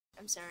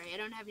I'm sorry, I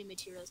don't have any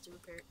materials to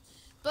repair it.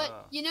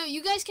 But you know,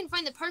 you guys can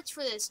find the parts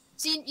for this.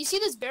 See, you see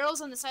those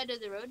barrels on the side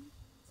of the road?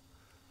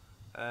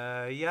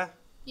 Yeah.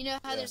 You know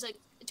how there's like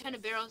a ton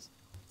of barrels?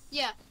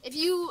 Yeah, if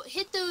you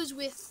hit those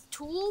with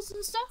tools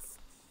and stuff,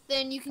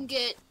 then you can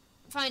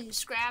find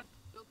scrap.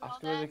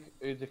 Ask me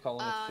who they call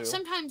them too.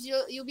 Sometimes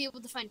you'll be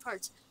able to find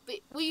parts. But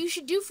what you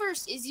should do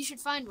first is you should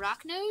find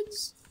rock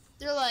nodes.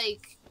 They're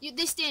like,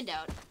 they stand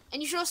out.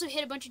 And you should also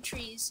hit a bunch of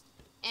trees.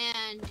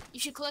 And you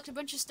should collect a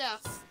bunch of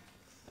stuff.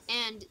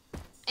 And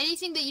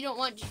anything that you don't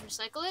want, just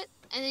recycle it.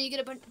 And then you get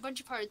a bunch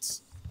of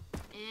parts.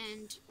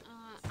 And,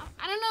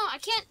 I don't know, I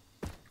can't...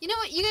 You know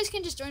what, you guys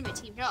can just join my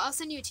team. Here, I'll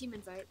send you a team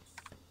invite.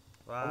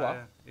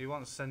 Well, you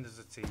want to send us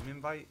a team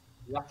invite?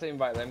 You have to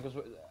invite them,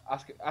 because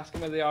ask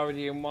them if they're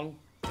already in one.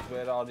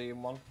 We're already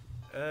in one.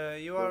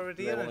 You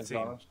already in a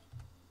team?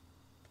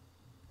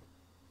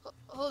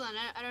 Hold on,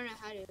 I don't know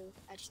how to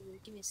actually.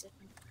 Give me a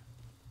second.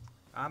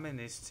 I'm in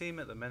his team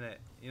at the minute.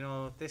 You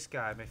know, this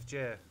guy, Miff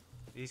J,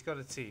 he's got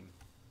a team.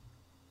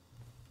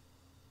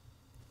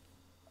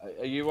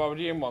 Are you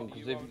already in one?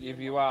 Because if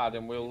you are,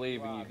 then we'll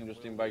leave and you can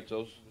just invite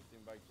us.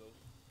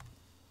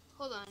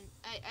 Hold on,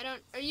 I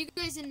don't. Are you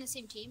guys in the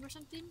same team or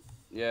something?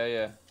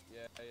 Yeah.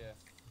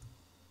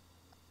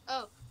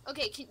 Oh,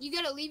 okay. You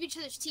gotta leave each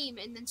other's team,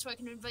 and then so I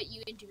can invite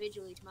you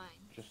individually to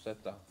mine. Just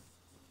said that.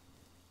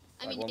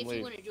 I mean, if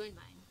you want to join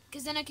mine,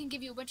 because then I can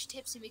give you a bunch of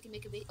tips and we can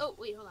make a base. Oh,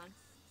 wait, hold on.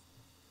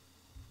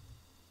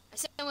 I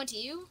sent one to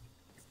you.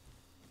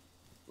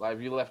 Like,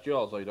 have you left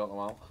yours or you don't know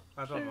how?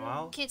 I don't know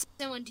how. Can't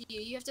send one to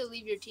you. You have to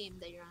leave your team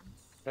that you're on.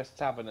 Press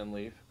tab and then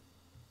leave.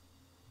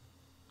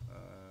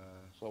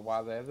 So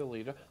while they're the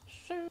leader,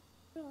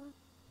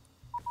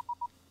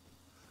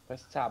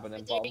 press tab and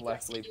then bottom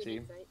left leave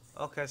team.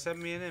 Okay,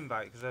 send me an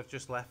invite because I've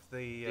just left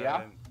the.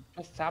 Yeah.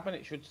 Press tab and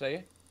it should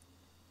say.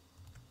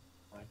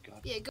 My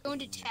God. Yeah, go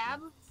into tab.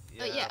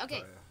 Yeah, yeah,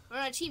 okay. We're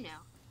on a team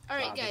now. All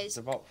right, guys. It's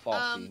about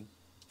 14.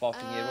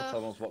 14 years old.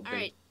 Tell us what. All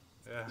right.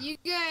 Yeah. You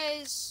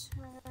guys.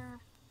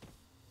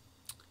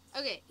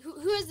 Okay,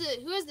 who has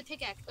the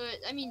pickaxe?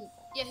 I mean,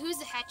 yeah, who has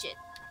the hatchet?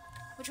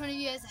 Which one of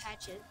you has the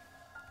hatchet?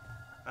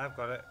 I've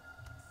got it.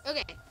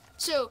 Okay,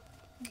 so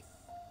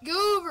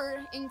go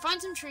over and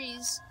find some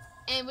trees,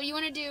 and what you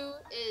want to do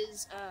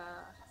is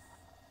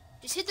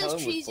just hit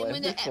those trees, and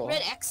when the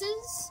red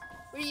X's,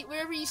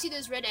 wherever you see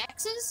those red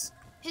X's,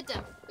 hit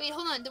them. Wait,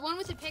 hold on, the one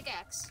with the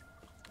pickaxe.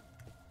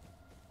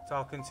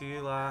 Talking to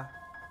you, La.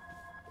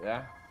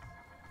 Yeah.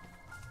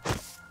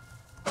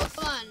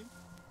 Hold on.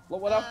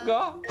 Look what I've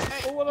got.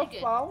 Right, Look what I've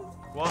found.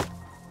 What?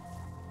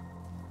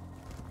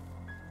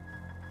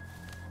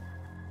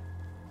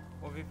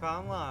 What have you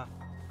found, La?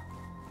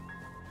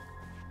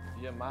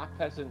 You're my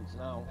peasants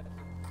now.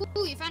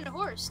 Cool, you found a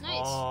horse.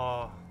 Nice.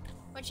 Oh.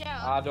 Watch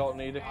out. I don't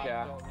need a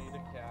car.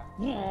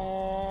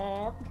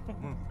 You're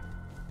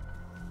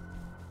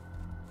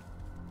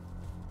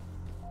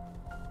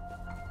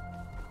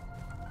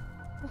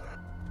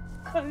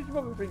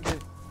probably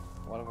thinking,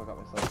 what have I got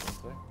myself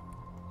into?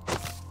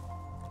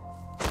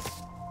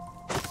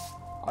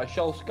 I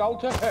shall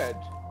scout ahead.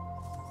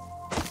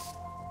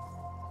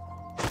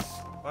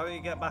 Why don't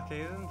you get back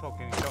here and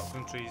fucking chop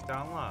some trees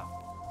down, La?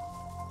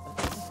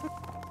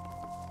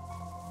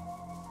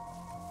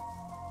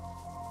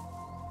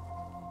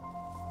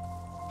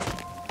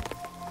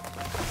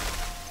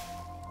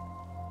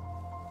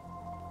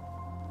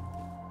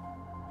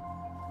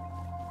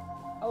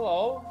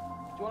 Hello,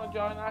 do you want to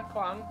join our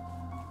clan?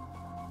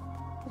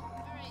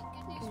 Alright,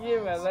 good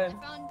news. Yeah, then.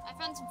 I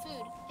found some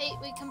food. Hey,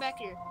 wait, come back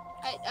here.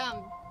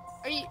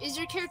 Is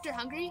your character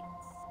hungry?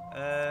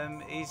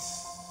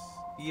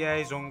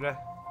 He's hungry.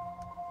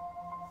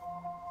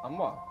 And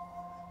what?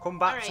 Come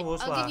back to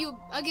us, La.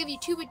 I'll give you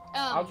two.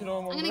 How do you know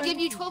I'm gonna give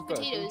you 12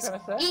 potatoes.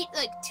 Eat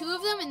like 2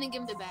 of them and then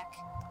give them back.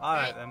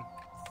 Alright then.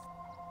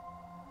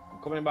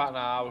 I'm coming back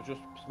now. I was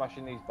just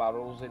smashing these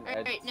barrels in.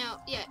 Alright,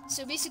 now, yeah.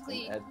 So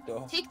basically,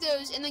 take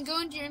those and then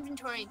go into your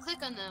inventory and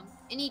click on them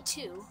and eat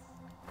 2.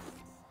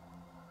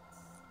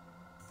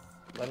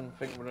 Let them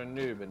think we're a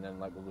noob and then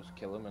like we'll just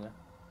kill them, innit?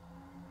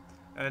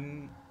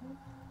 And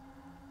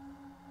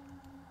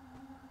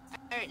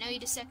alright, now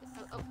eat a second.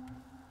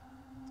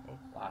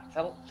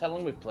 Tell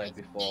them we played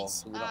before.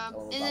 Nice. So we don't tell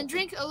them and then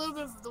drink a little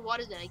bit of the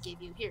water that I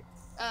gave you. Here,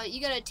 you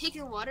gotta take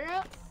your water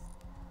out.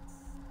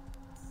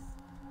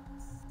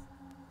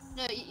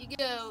 No,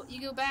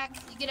 you go back.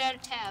 You get out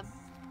of tab,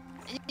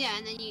 and yeah,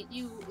 and then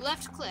you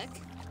left click,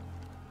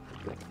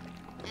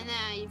 and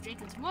now you're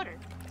drinking some water.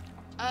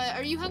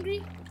 Are you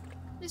hungry,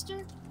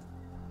 Mister?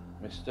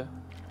 Mister?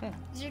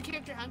 Is your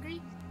character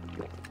hungry?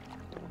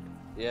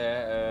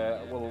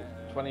 Yeah, well,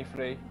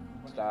 23,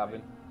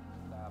 starving.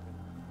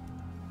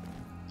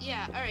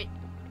 Yeah, alright.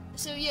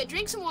 So yeah,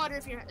 drink some water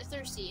if you're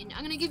thirsty, and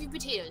I'm gonna give you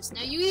potatoes.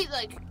 Now you eat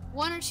like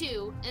 1 or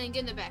 2, and then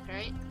give them back,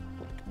 alright?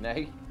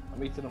 Nay,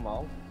 I'm eating them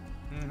all.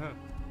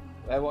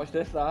 Hey, watch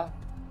this, that.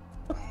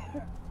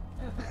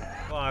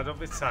 La, don't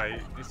be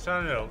tight. He's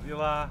trying to help you,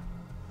 La.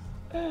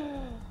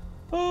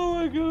 Oh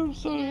my God, I'm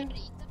sorry.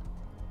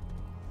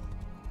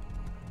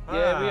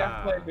 Yeah, we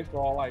have played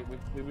before. Like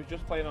we was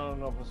just playing on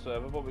another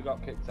server, but we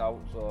got kicked out.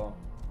 So.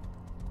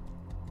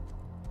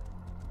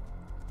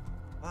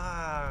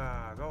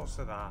 Don't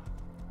say that.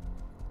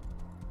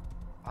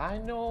 I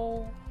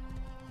know.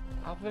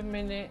 Have a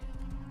minute.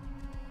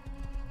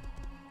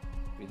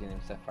 We didn't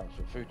even say thanks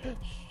for food.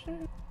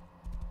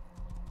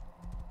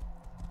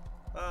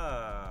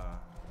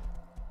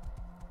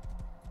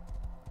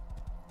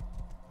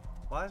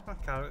 Why is my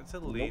character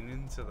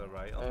leaning to the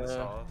right on this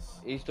horse?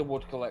 He's the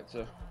wood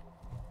collector.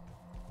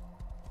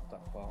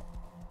 That far.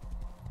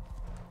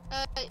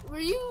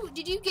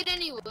 Did you get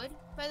any wood,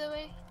 by the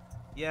way?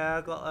 Yeah,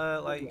 I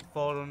got like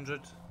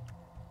 400.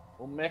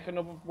 We'll make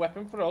another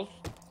weapon for us.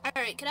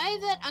 Alright, can I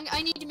have that?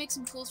 I need to make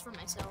some tools for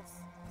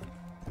myself.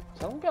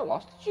 Tell him get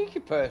lost, cheeky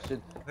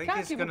person. I think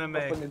it's gonna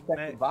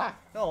make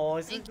back. No,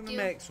 it's gonna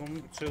make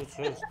some tools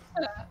for us.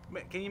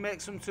 Can you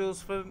make some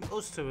tools for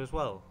us too as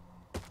well?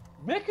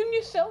 Make them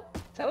yourself.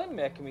 Tell him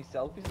make them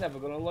yourself. He's never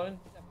gonna learn.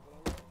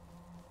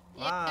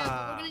 Yeah,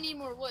 but we're gonna need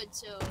more wood,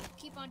 so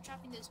keep on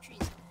chopping those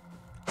trees.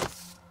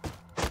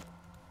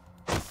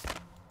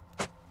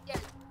 Yeah,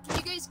 can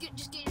you guys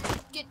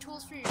get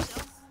tools for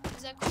yourself?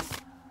 Is that cool?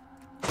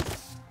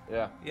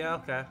 Yeah. Yeah.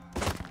 Okay.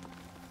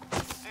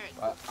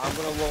 Right, I'm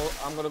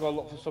gonna go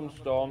look for some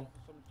stone,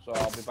 so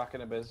I'll be back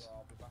in a biz.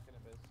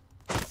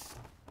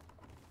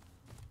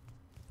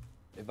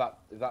 If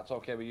that's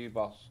okay with you,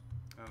 boss.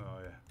 I know,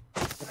 yeah.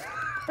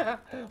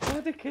 Why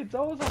do kids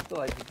always have to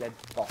like a dead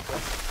bottle?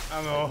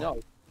 I know. No,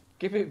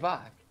 give it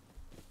back.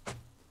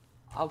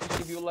 I'll just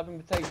give you 11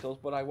 potatoes,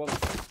 but I want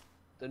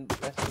the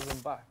rest of them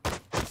back.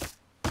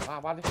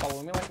 Why do you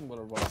follow me like I'm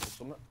gonna run off or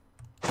something?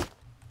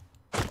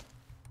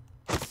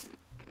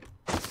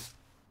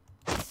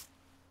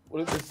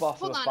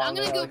 Hold on, I'm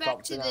gonna go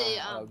back to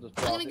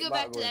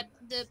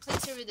the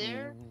place over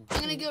there.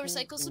 I'm gonna go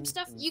recycle some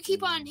stuff. You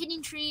keep on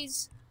hitting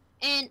trees,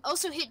 and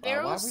also hit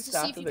barrels to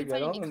see if you can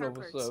find any car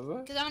parts.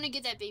 Because I want to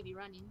get that baby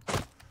running.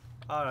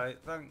 All right,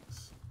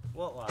 thanks.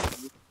 What lad?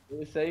 What are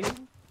you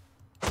saying?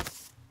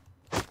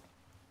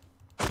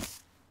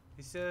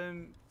 He's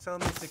telling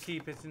me to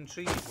keep it in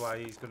trees while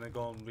he's gonna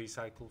go and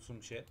recycle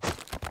some shit.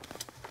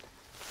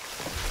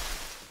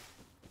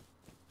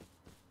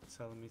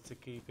 Telling me to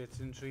keep it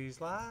in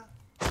trees, lad.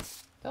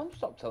 Tell him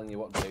stop telling you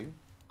what to do.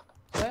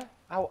 Yeah,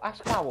 I'll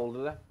ask him how old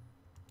are they?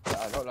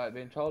 I don't like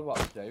being told what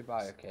to do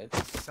by a kid.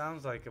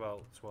 Sounds like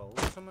about 12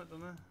 or something,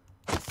 doesn't it?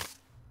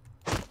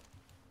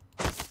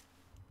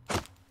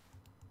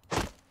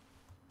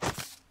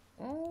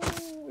 Oh,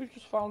 we've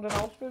just found an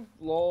house with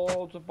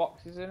loads of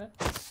boxes in it.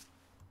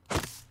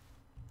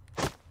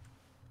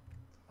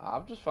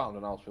 I've just found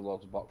an house with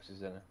loads of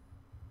boxes in it.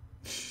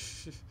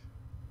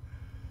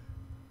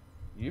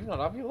 You've not,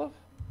 have you, love?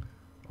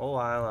 Oh,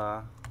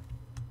 I'll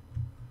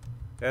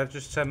yeah, I've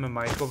just turned my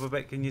mic up a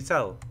bit, can you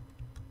tell?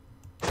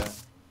 Yeah.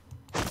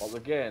 What,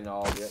 the gain,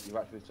 or you've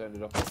actually turned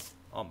it up?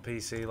 On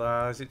PC,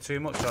 lad. Is it too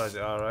much or is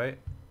it alright?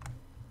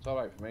 It's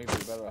alright for me, but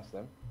you better ask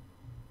them.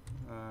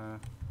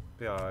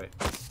 Be alright.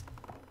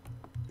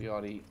 Be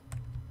alright.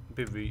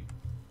 Be right.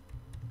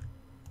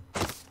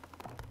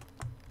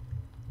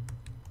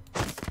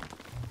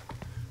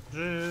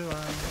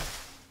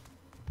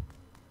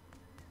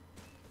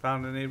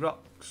 Found any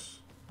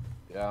rocks?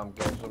 Yeah, I'm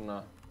getting some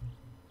now.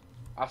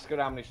 Ask her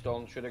how many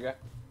stones should I get?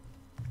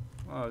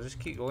 Oh, just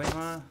keep going,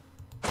 man.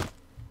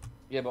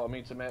 Yeah, but I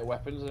mean to make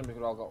weapons, and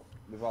we've all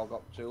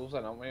got tools,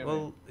 then, haven't we?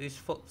 Well, he's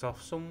fucked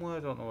off somewhere. I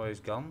don't know where he's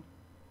gone.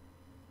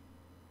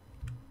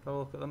 Have a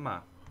look at the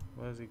map.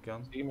 Where's he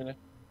gone? See me.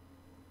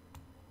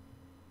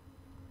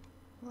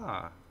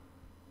 Ah.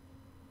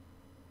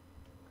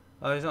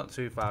 Oh, he's not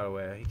too far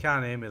away. He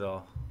can't hear me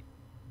though.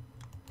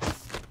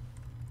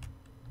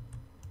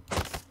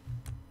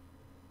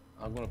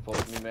 I'm gonna put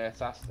my mate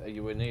asked, are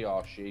you a he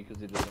or she? Because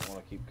he doesn't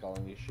want to keep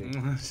calling you she.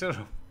 Shut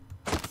up.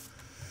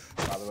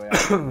 By the way, I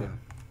told me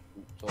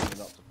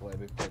not to play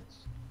with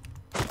kids.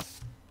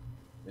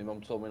 My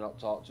mum told me not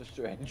to talk to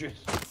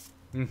strangers.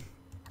 Mm.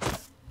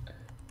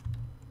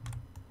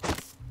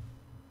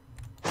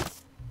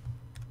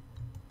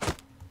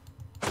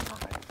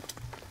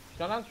 She's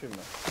not answering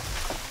me.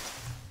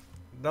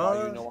 No,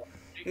 Oh, you know what?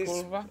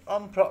 it's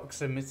on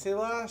proximity,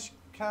 lash.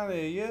 Can't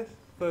hear you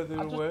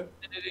further away.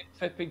 Did it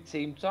flipping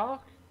team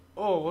talk?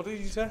 Oh, what did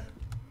you say?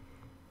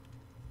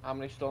 How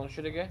many stones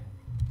should I get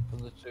for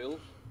the tools?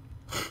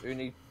 Who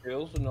needs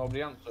tools? And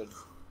nobody answered.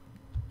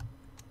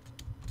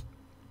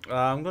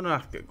 I'm gonna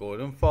have to get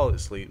going and fall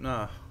asleep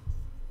now.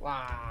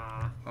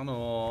 Wow. I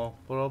know,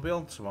 but I'll be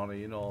on tomorrow,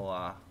 you know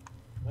that.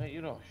 Wait,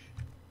 you rush.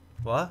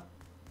 What?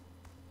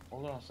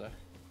 Hold on a sec.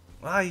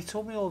 You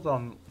told me hold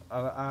on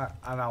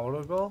an hour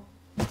ago.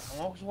 I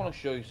always want to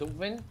show you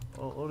something.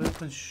 Or you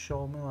can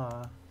show me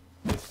that.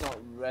 It's not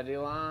ready,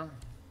 la.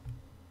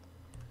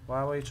 What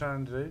are you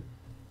trying to do?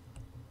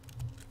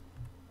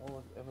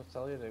 Well, if I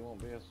tell you, they won't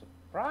be a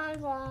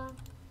surprise, la.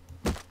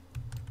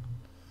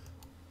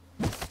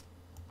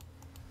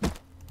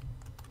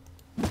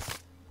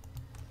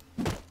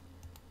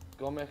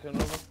 Go make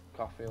another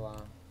coffee, la.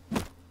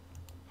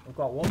 I've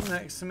got one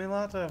next to me,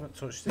 lad. I haven't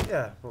touched it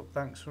yet, but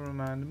thanks for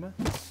reminding me.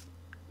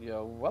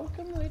 You're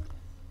welcome, mate.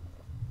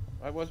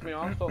 I was me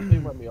arm stop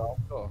when we all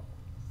go.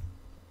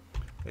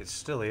 It's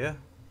still here.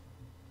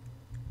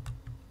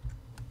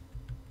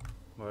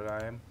 Where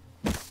I am.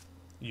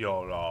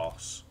 Your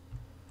arse.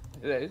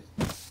 It is.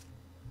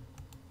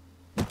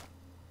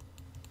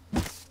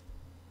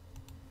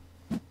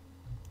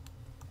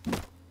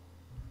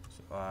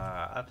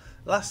 So,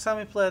 last time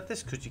we played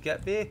this, could you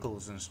get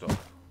vehicles and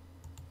stuff?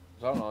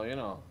 I don't know, you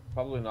know.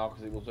 Probably not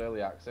because it was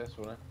early access,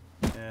 wasn't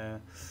it? Yeah.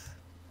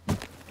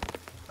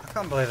 I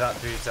can't believe that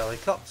dude's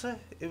helicopter.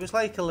 It was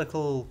like a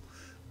little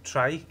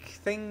trike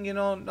thing, you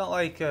know, not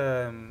like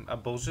a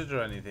buzzard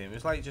or anything. It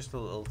was like just a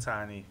little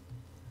tiny,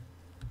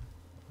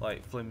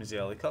 like flimsy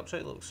helicopter.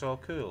 It looked so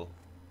cool,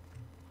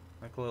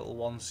 like a little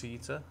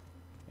one-seater.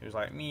 It was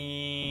like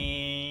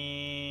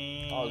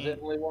me. Oh, is it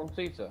only one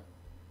seater?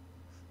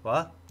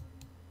 What?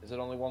 Is it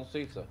only one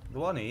seater? The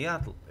one he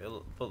had,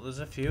 but there's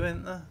a few,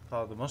 isn't there?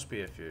 Oh, there must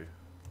be a few.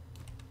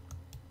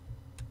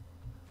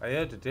 I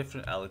heard a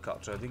different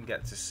helicopter. I didn't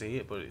get to see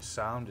it, but it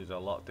sounded a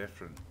lot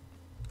different.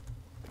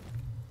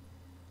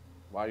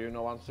 Why you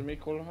no answer me,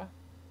 Corsair?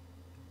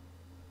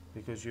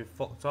 Because you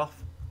fucked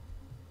off.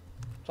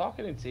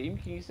 Talking in team,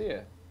 can you see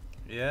it?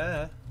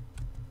 Yeah.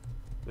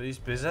 But he's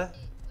busy. Hey, over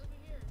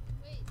here.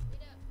 Wait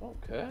up.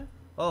 Okay.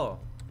 Oh.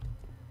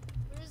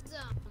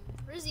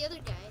 Where's the other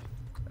guy?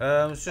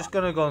 I was just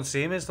gonna go and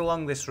see him. He's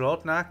along this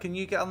road now. Can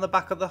you get on the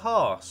back of the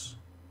horse?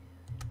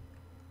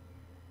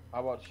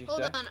 How about she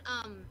Hold said?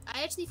 on,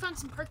 I actually found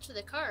some parts for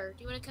the car.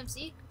 Do you want to come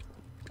see?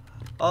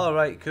 All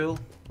right, cool.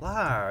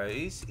 Wow,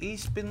 he's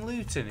been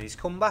looting. He's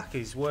come back.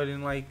 He's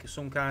wearing like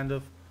some kind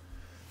of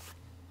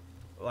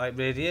like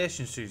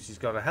radiation suit. He's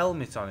got a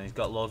helmet on. He's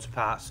got loads of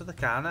parts to the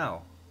car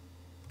now.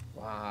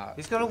 Wow.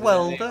 He's got a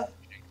welder.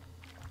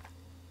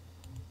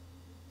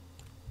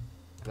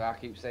 I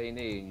keep saying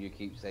he and you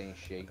keep saying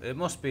she. It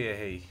must be a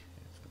he.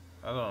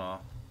 I don't know.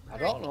 I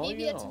don't know,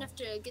 Maybe you that's know. enough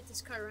to get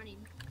this car running.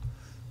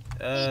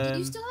 Hey, did you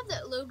Um, still have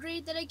that low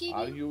grade that I gave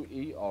Are you?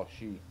 you he or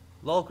she?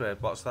 low grade.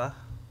 What's that?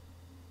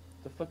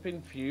 The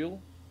flipping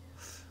fuel.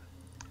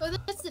 Oh,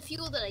 that's the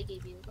fuel that I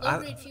gave you. Low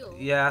grade fuel.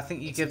 Yeah, I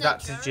think you It's give in that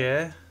that to jar?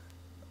 Jay.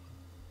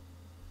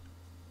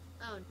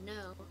 Oh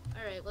no.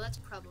 Alright, well that's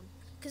a problem.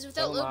 Because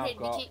without Tell 'em low I've grade,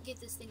 we got can't get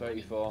this thing running.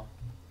 34.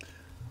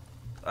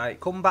 Right,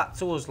 come back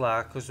to us,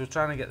 lad, because we're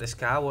trying to get this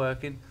car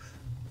working.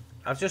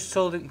 I've just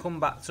told him to come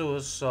back to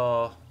us,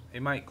 so he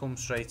might come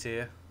straight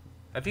here.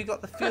 Have you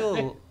got the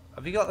fuel?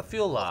 Have you got the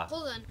fuel, lad?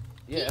 Hold on.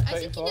 Yeah, I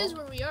think he 34. knows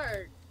where we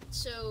are.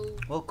 So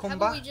Well, come how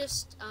about back. we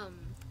just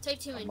type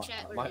to him in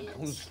chat I where might he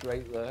come is.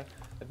 straight there.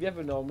 Have you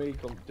ever known me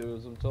come to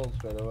us? I'm told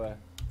straight away.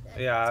 That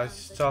Yeah, I sounds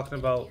was like a talking good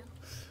about-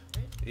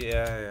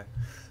 idea. Yeah.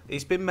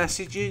 He's been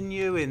messaging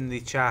you in the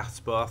chat,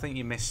 but I think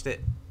you missed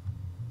it.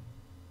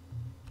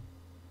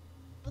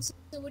 Also,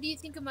 so what do you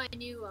think of my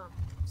new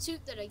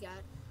suit that I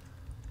got?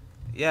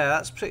 Yeah,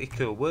 that's pretty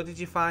cool. Where did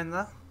you find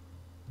that?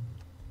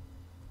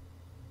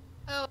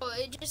 Oh,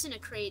 it's just in a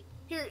crate.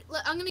 Here,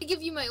 I'm gonna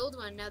give you my old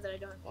one now that I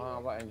don't.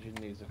 Wow, that engine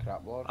needs a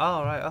crap load.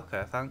 Oh, right,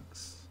 okay,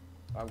 thanks.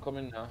 I'm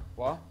coming now.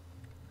 What?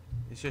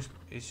 He's just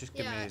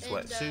giving me Yeah, his and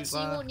wetsuit, so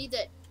you lad. won't need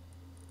that.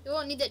 You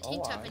won't need that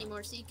tank Oh, top aye.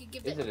 anymore. So you could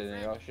give Is that it to a in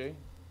friend. here, or she?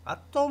 I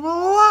don't know.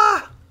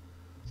 Ah!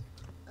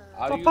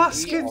 Are For you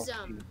basking. he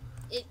or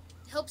she? It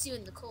helps you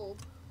in the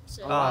cold.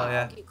 So Oh, you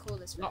yeah. don't get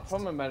cold as Not fast.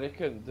 from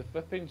American, the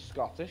flipping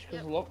Scottish,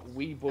 because Yep. look,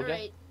 we buddy.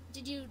 Alright,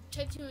 did you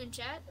type to him in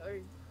chat or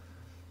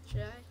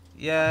should I?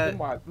 Yeah, Ask him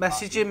why-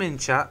 message him in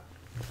chat.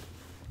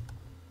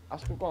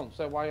 Ask him, go on,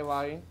 say why you're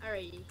lying.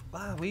 Alrighty.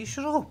 Ah, will you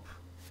shut up?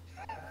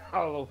 I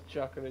love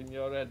chucking in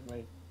your head,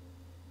 mate.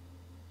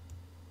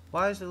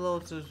 Why is there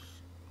loads of...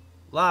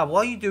 Lad,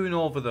 what are you doing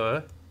over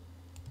there?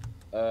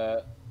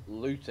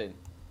 Looting.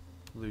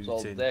 So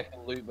Looting. they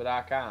can loot, but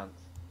I can't.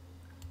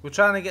 We're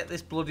trying to get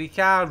this bloody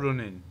car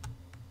running.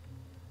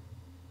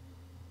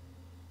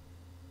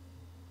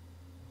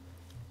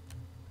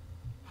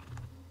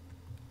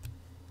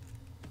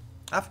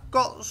 I've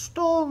got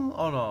stone.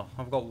 Oh no,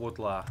 I've got wood,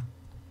 lad.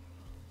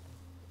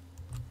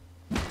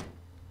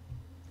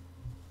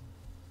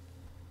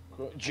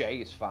 Jay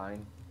is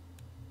fine.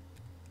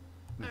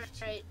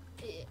 Alright.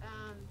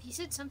 He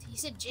said something. He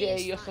said Jay Jay,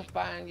 is you're fine. so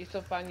fine, you're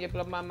so fine, you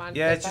blood my man.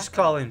 Yeah, Get just back.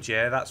 call him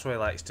Jay. That's what he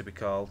likes to be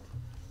called.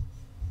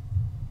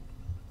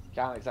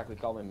 Can't exactly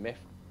call him Myth.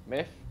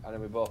 Myth, and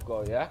then we both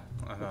go, yeah?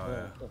 I know,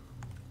 yeah.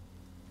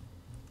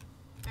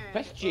 Alright,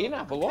 Press G and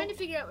have a I'm look. trying to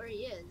figure out where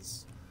he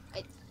is.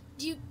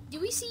 Do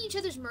we see each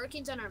other's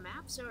markings on our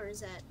maps, or is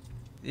that?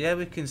 Yeah,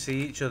 we can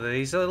see each other.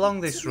 He's along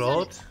So this he's on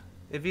road.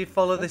 If you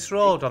follow this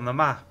road on the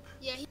map.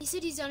 Yeah, he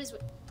said he's on his way.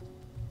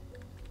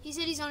 He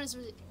said he's on his.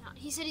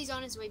 He said he's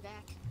on his way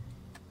back.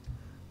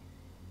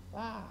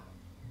 Ah.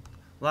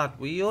 Lad,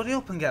 will you hurry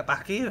up and get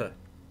back here?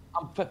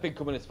 I'm flipping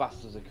coming as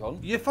fast as I can.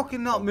 You're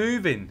fucking not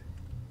moving.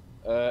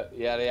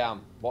 Yeah, I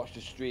am. Watch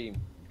the stream.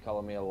 You're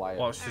calling me a liar.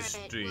 Watch the Alright,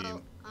 stream.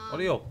 well, what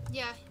are you up?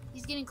 Yeah,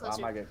 he's getting I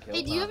closer. might get killed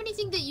Hey, do you now. have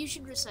anything that you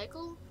should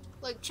recycle?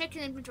 Like, check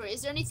your inventory.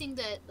 Is there anything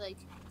that like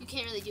you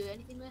can't really do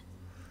anything with?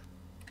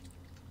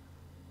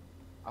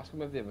 Ask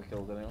him if they ever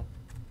killed anyone.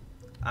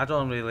 I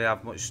don't really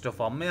have much stuff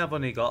on me. I've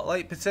only got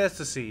like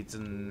potato seeds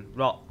and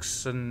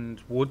rocks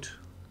and wood.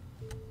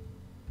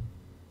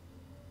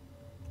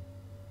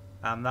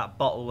 And that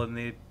bottle and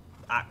the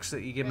axe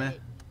that you give me.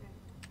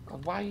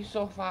 God, why are you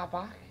so far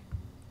back?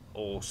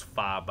 Oh, so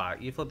far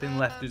back. You flipping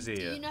left us Do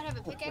here. you not have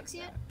a pickaxe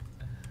yet?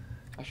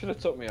 I should have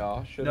took me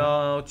off,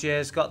 No,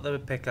 Jay's got the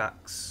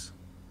pickaxe.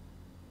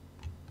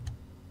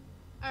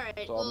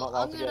 Alright, So I'm not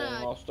well, allowed to get any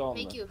more stone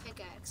make then? you a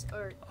pickaxe.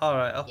 Or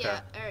Alright, okay.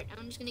 yeah, alright,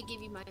 I'm just gonna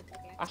give you my pickaxe.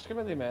 Ask him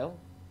in the email.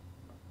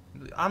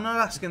 I'm not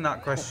asking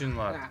that question,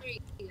 lad. There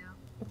you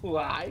go.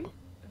 Why?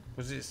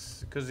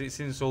 Because it's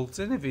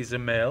insulting if he's a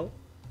male.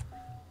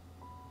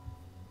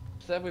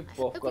 Said we've I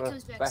both hope got he a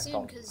comes back bet soon,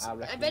 on. because I I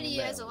reckon bet you he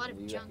has a male, lot of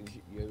and you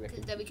junk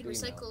reckon that we can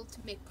she's female. recycle to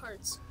make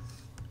parts.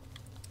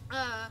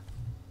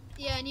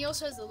 Yeah, and he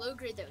also has the low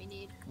grade that we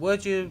need.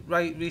 Where'd you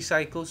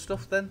recycle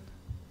stuff then?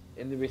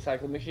 In the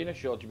recycle machine I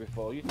showed you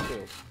before, you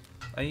too.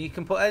 And you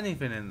can put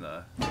anything in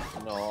there?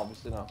 No,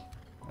 obviously not.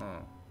 Oh.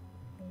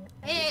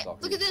 Hey,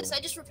 look at this! I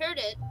just repaired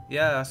it.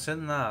 Yeah, I've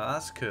seen that.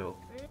 That's cool.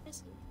 Where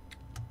is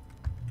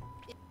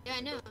it? Yeah,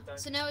 I know.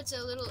 So now it's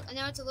a little bit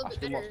Ask him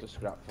better what's the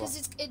scrap for.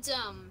 because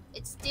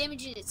it's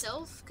damaging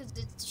itself because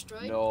it's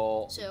destroyed.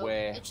 No so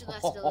way. it should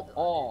last a little bit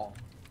longer.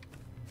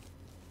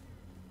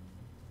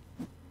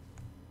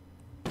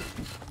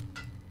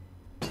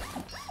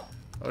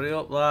 Hurry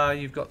up there,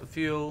 you've got the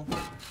fuel.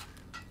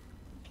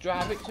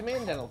 Drive it to me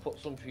and then I'll put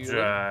some fuel in.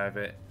 Drive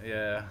it,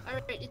 yeah.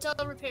 Alright, it's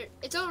all repaired.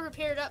 It's all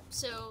repaired up,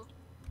 so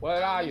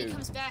Where are when you? he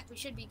comes back, we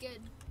should be good.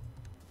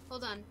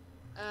 Hold on.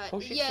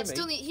 Push it Yeah, to it's me.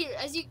 still need here.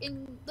 As you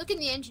look in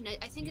the engine,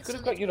 I think You it's could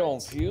have still got your own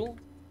needs parts. fuel.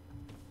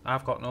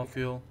 I've got no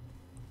fuel.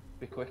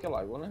 Be quicker,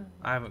 like, wouldn't it?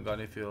 I haven't got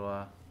any fuel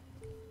there.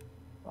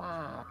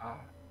 Wow.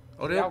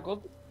 Hurry See how up.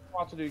 good we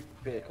are to do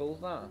vehicles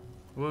now.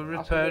 We're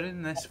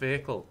repairing this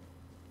vehicle.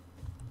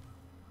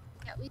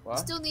 Yeah, we What?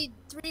 still need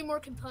 3 more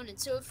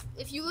components. So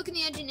if you look in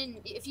the engine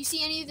and if you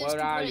see any of those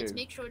Where are components, you?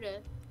 make sure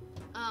to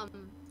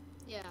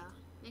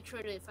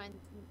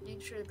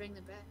make sure to bring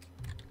them back.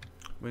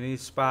 We need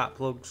spark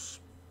plugs,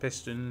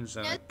 pistons,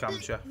 and a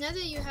camshaft. Now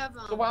that you have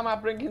So why am I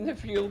bringing the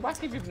fuel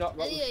back if you've not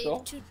got the yeah, you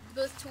have stuff?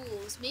 both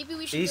tools. Maybe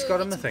we should. He's go got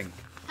get him, I some- think.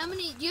 How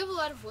many? Do you have a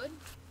lot of wood?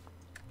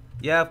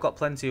 Yeah, I've got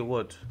plenty of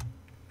wood.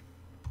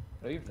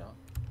 No, you've not.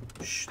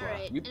 Shh, All lad.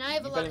 right, You, and I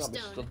have a you lot better of not be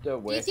stone. stood there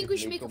waiting think we for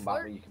should me to make a come back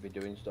fort? when you could be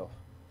doing stuff.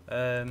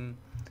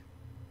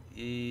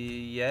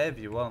 Yeah, if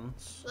you want.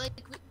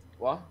 Like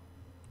What?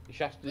 You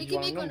shafted we you can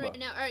want a make one number? right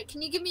now. All right,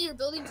 can you give me your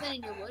building plan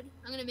and your wood?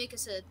 I'm gonna make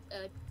us a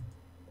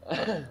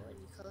what do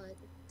you call it?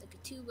 Like a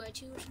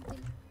 2x2 or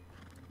something?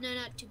 No,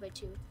 not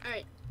 2x2. All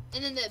right,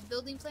 and then the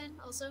building plan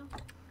also.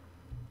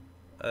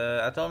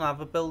 I don't have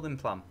a building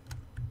plan.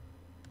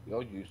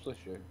 You're useless,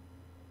 you.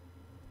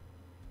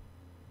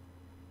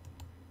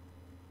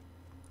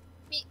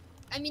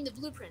 I mean the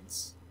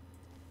blueprints.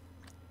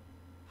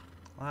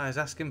 Ah, he's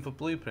asking for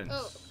blueprints.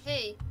 Oh,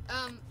 hey,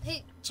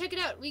 hey, check it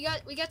out. We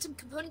got some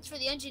components for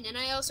the engine, and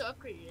I also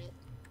upgraded it.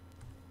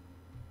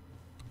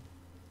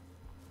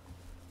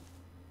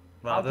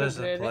 Right, How'd you there's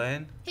the upgrade it?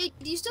 plane. Hey,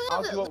 do you still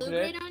have that low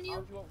grade on you?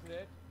 How'd you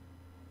upgrade?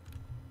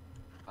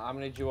 How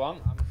many do you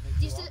want?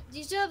 Do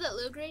you still have that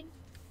low grade?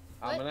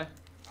 How What? many?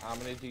 How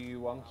many do you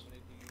want?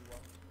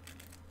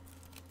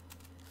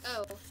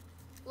 Oh,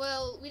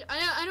 well,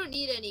 I don't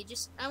need any.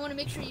 Just I want to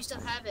make sure you still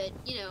have it.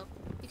 You know,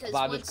 because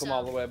Have I once just come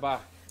all the way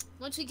back?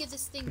 once we get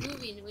this thing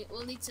moving,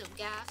 we'll need some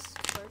gas,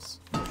 of course.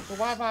 So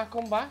why have I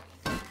come back?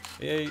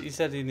 Yeah, he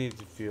said he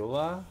needed fuel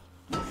there.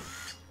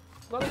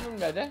 It's not even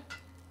ready.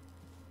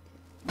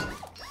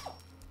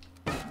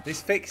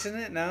 He's fixing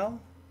it now.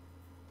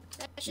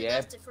 That should Yeah.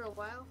 last it for a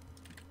while.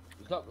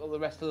 It's not got the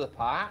rest of the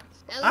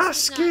parts. At least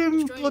it's Ask not him,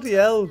 destroying bloody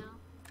itself hell. now.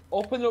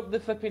 Open up the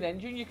flipping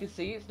engine, you can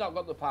see it's not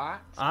got the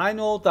parts. I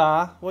know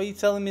that. What are you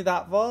telling me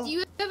that for? Do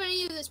you have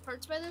any of those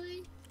parts, by the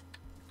way?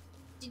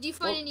 Did you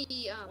find Well-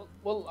 any?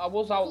 Well, I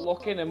was out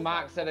looking and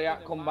Mark said I had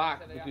to come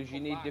back because you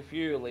need the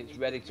fuel, it's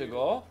ready to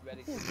go.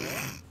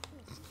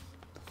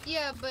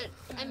 Yeah, but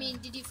I mean,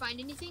 did you find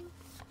anything?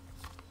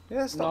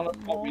 Yes, None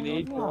of what we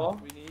need, though.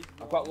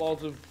 I've got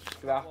loads of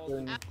scrap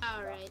and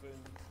All right.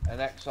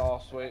 an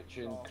exhaust switch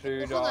and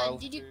crude Hold on. oil.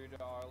 Did you?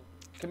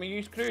 Can we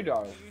use crude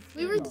oil?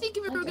 We were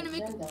thinking we were gonna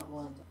make.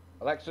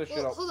 Alexa, shut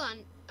Well, up. hold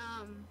on.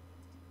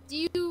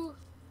 Did you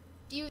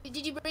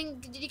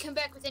come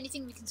back with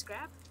anything we can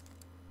scrap?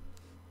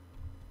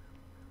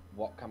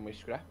 What can we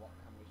scrap?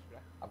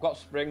 I've got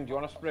spring. Do you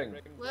want a spring?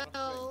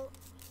 Well,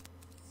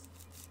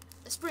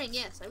 a spring,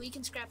 yes. We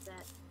can scrap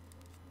that.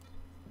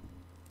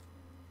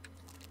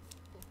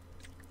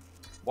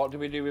 What do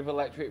we do with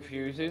electric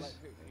fuses?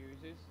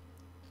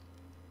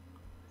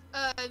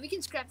 We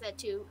can scrap that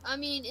too. I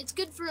mean, it's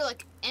good for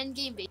like end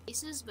game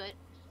bases, but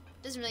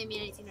doesn't really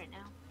mean anything right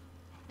now.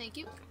 Thank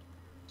you.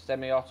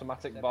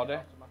 Semi-automatic body.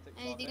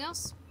 Anything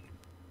else?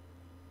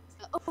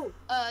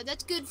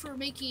 That's good for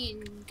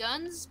making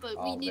guns, but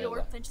we Oh, need a really?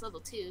 workbench level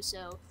 2,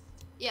 so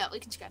yeah, we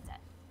can scrap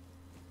that.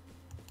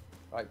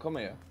 Right, come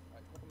here.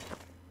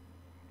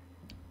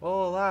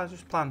 Oh, I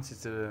just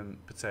planted a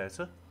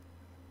potato.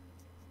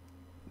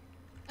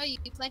 Oh, you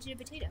planted a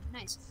potato.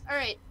 Nice. All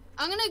right.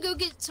 I'm gonna go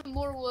get some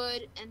more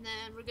wood, and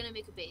then we're gonna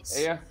make a base.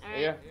 Here, All right?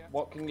 here.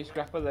 What can you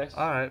scrap of this?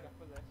 Alright.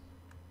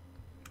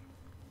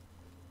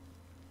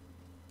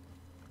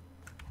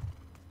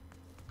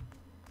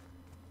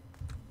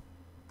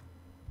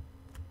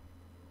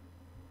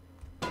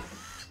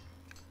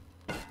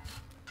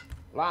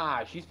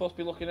 Lah, she's supposed to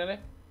be looking at it.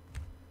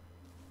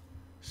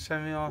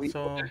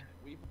 Semi-auto.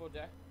 We put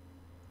there.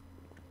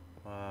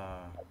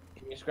 Wow.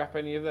 Can you scrap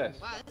any of this?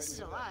 Wow, this is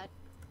a lot.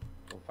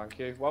 Well, thank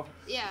you. What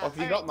Yeah. have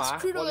you all got, right, Mark?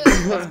 this crude oil What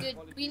have you is got?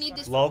 good. We need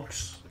this.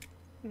 Logs.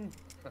 Wow,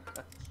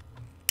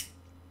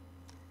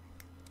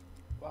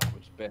 we're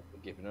just basically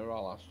giving her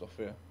all our stuff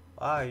here.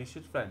 Ah, you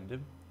should friend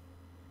him.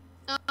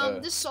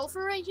 This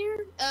sulfur right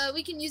here,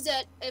 we can use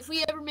that if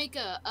we ever make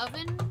a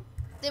oven.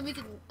 Then we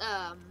can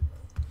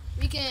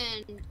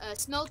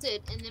smelt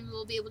it, and then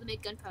we'll be able to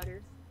make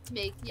gunpowder to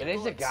make. It is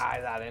a bullets. guy,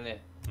 that, isn't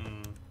it?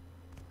 Hmm.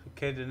 A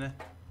kid, innit?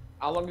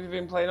 How long have you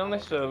been playing on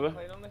this server?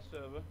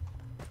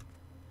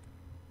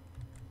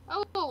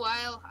 Oh, a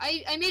while.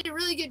 I made a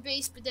really good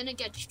base, but then it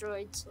got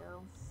destroyed.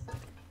 So,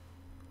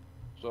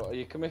 are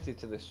you committed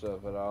to this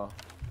server, or?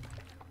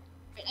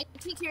 I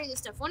take care of this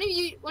stuff. One of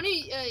you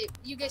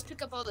guys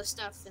pick up all the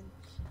stuff and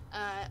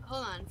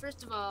hold on.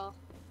 First of all,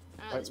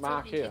 Wait, this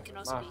Mark propane here. tank can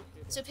also Mark. be.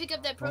 So pick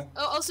up that oh,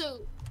 also,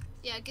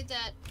 yeah, get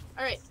that.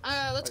 All right,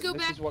 let's go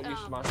this back. Is what you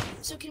smashed.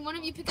 So can one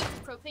of you pick up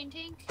the propane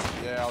tank,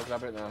 Yeah, I'll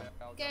grab it now.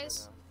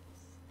 guys?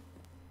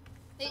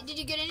 Hey, did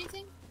you get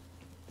anything?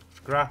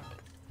 Scrap.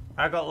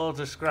 I got loads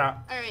of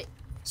scrap. All right.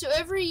 So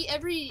every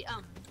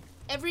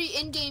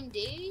in-game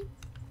day,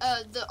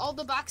 all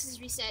the boxes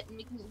reset, and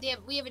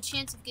we have a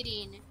chance of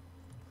getting,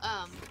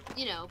 car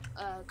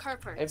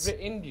parts.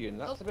 Every Indian,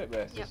 that's a bit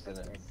racist, Yeah.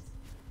 isn't it?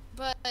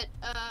 But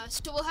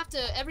so we'll have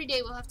to every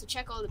day we'll have to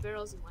check all the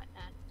barrels and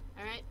whatnot.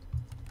 All right.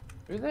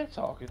 Who are they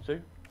talking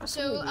to?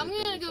 So I'm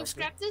gonna go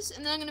scrap this,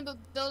 and then I'm gonna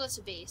build us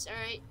a base. All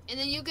right. And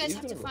then you guys He's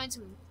have to gonna- find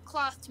some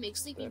cloth to make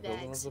sleeping Yeah,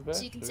 building bags, us a base,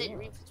 so you can do set your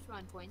that.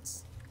 respawn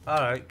points.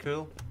 Alright,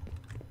 cool.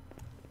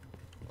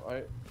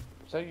 Right.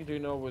 So you do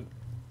know we're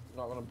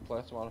not going to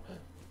play tomorrow.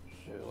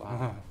 Shoot,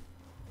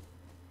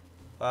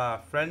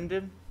 lad. Friend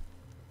him.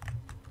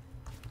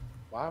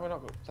 Why are we not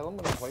going to tell them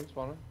we're not playing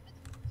tomorrow?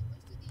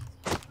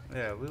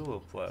 Yeah, we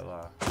will play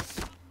that.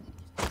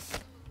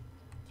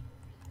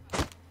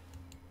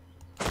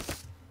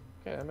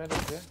 Okay, I made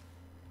it here.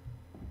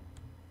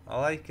 I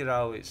like it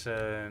how it's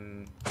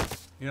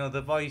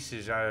the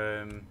voices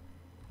are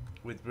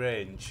with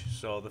range,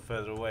 so the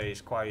further away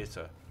is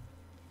quieter.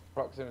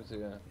 Proximity,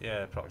 yeah.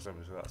 Yeah,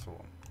 proximity, that's the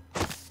one.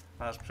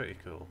 That's pretty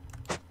cool.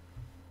 Hey, I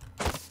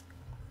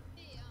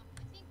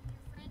think your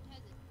friend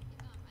has it.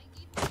 I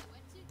gave him a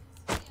wetsuit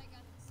because I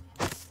got this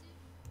hat suit.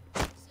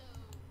 So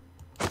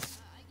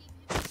I gave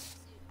him a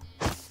wetsuit, and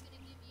he's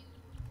gonna give you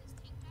his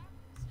tank top.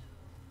 So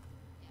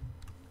yeah.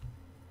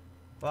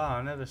 Wow, I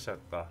never said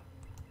that.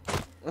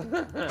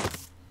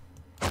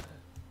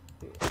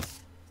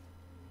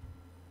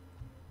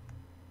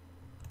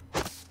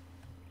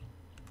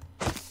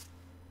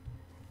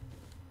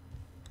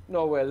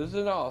 No way, there's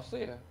an horse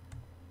here.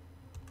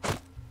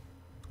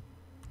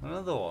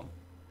 Another one.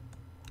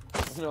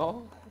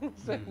 No,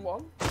 same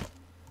one.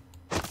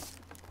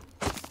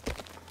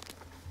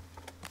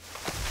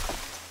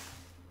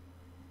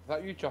 Is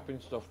that you chopping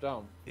stuff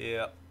down?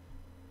 Yeah.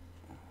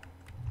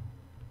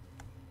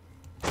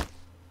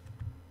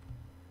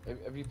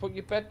 Have you put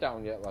your bed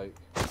down yet, like?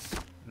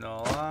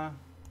 No,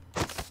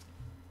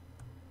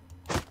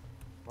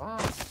 Wow.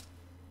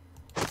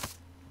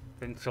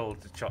 been told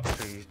to chop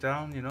trees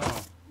down, you know.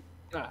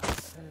 Nah.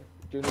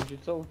 Doing a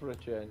digital for a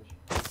change.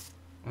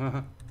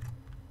 Right,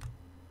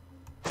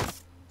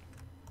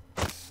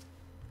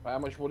 how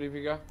much wood have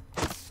you got?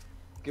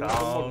 Give us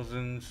some wood.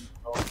 Thousands.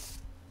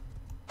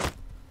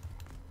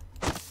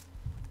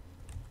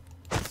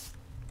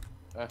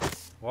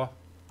 What?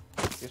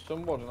 Give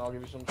some wood and I'll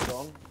give you some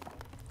stone.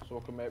 So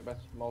I can make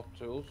more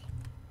tools.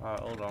 Alright,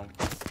 hold on.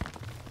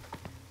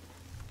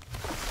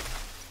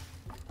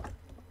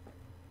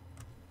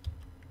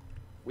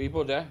 Wee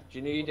buddy, do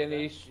you need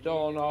any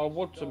stone or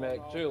wood to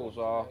make tools,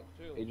 or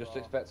you just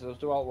expected us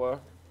to do all work?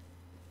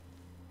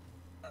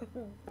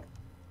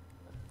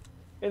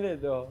 In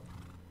it though.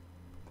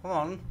 Come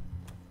on.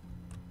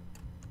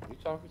 You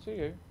talking to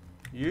you?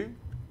 You?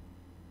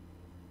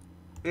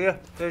 Here,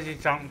 there's your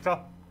tractor.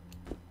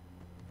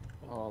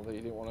 Oh, that you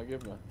didn't want to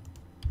give me.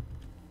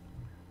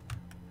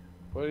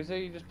 What did you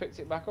say? You just picked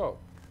it back up?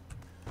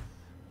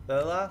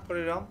 There, put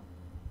it on.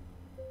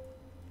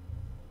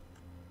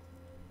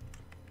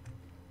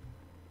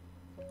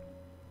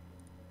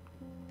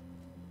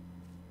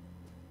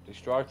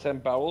 Destroy 10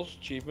 barrels,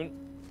 achievement.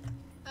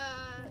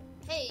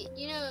 Hey,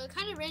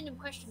 kind of random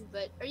question,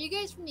 but are you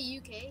guys from the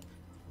UK?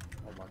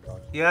 Oh my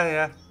god.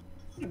 Yeah.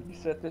 You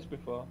said this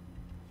before.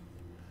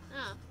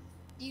 Oh.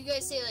 Do you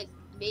guys say like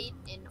mate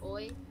and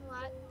oi a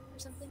lot or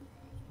something?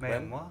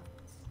 Man, what?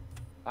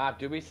 Ah,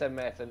 do we say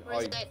mate and Or oi?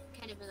 is that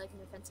kind of like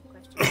an offensive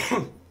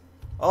question?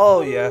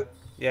 Oh, yeah.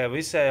 Yeah,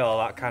 we say all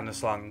that kind of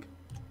slang.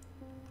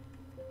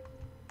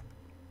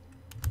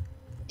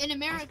 In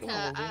America,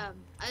 Ask him,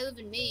 I live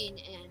in Maine,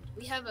 and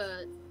we have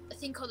a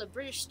thing called a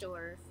British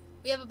store.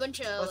 We have a bunch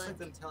of That's like, like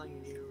them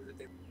telling you that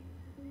they.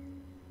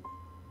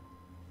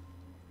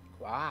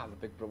 Ah, the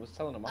big brother's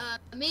telling them off.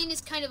 Maine is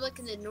kind of like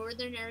in the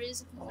northern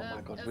areas Oh of,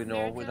 my god, of we know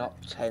America. we're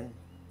not 10.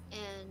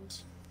 And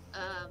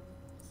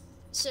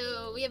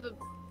so we have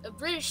a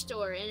British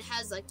store, and it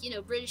has like, you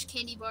know, British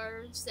candy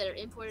bars that are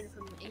imported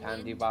from England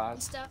Candy bars.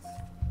 and stuff.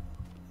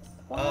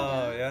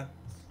 Oh yeah.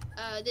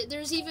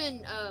 There's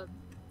even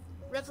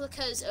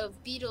replicas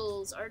of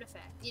Beatles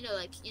artifact. You know,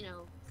 like, you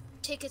know,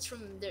 tickets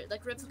from their,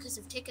 like, replicas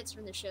of tickets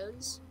from the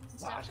shows and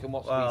stuff. Ask him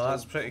what's Wow, Beatles.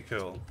 that's pretty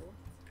cool.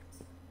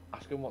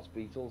 Ask him what's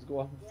Beatles,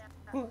 go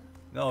on.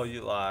 No,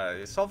 you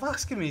lie. Stop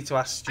asking me to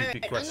ask stupid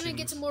Alright, questions. I'm gonna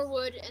get some more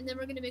wood, and then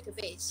we're gonna make a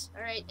base.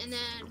 Alright, and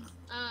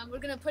then we're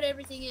gonna put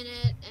everything in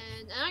it,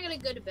 and I'm gonna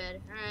go to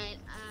bed. Alright,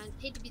 I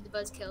hate to be the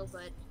buzzkill,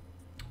 but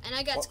and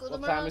I got school what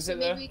tomorrow, time is so it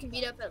maybe there? we can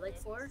meet up at like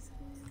 4.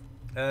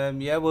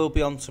 Yeah, we'll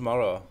be on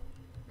tomorrow.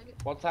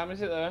 What time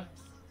is it there?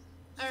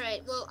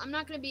 Alright, well, I'm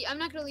not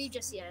gonna leave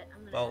just yet.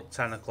 I'm gonna About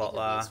 10 o'clock make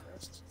a there. base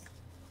first.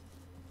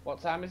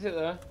 What time is it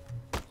there?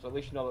 So at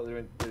least you know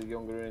that they're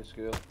younger and in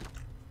school.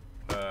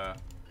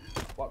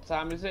 What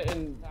time is it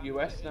in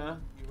US now?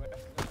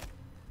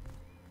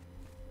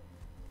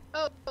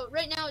 Oh,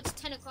 right now it's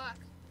 10 o'clock.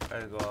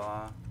 There you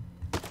go.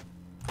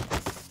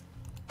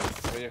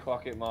 3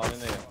 o'clock in the morning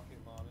here.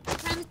 What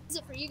time is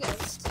it for you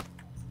guys?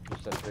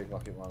 Just said 3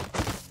 o'clock in the morning.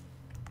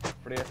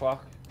 3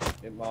 o'clock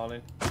in the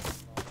morning.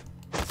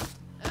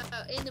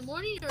 In the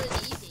morning or in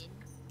the evening?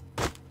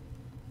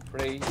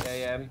 3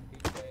 a.m.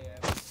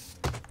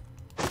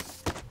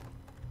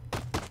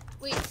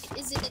 Wait,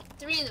 is it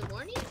 3 in the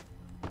morning?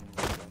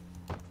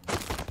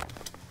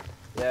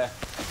 Yeah.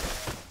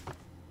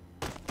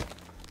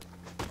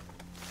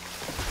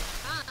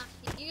 Ah,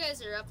 you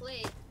guys are up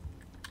late.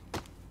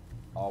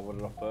 Oh,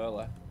 we're up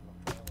early.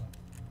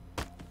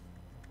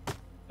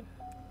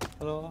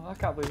 Hello, I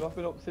can't believe I've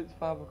been up since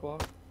 5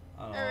 o'clock.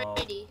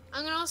 Alrighty,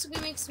 I'm gonna also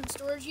go make some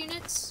storage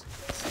units.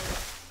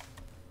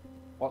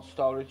 What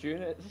storage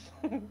units?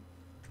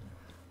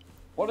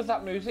 What does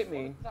that music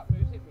mean?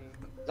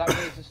 Does that mean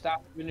it's the start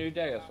of a new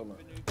day or something?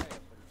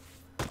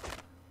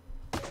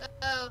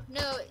 Oh,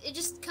 no, it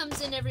just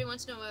comes in every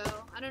once in a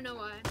while. I don't know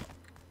why.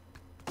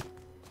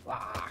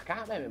 Ah, I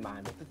can't make my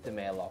mind up if it's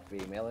male or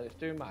female and it's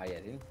doing my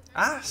head in.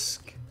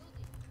 Ask.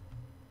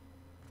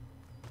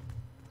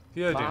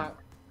 You heard him. My-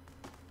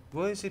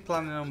 What is he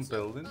planning on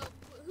building?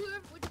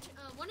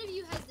 One of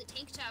you has the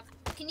tank top.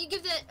 Can you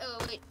give that? Oh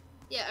wait,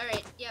 yeah. All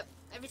right, yep.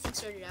 Everything's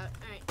sorted out.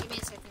 All right, give me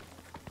a second.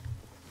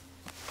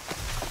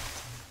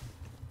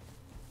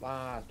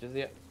 do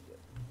they?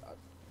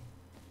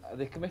 Are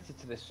they committed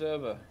to this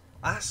server?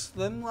 Ask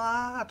them,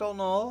 I don't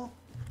know.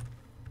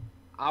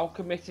 How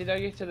committed are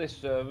you to this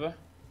server?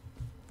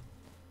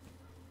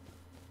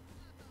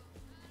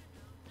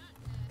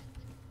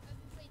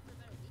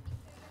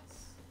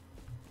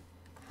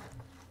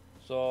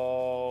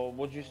 So,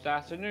 would you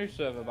start a new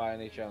server by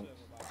any chance?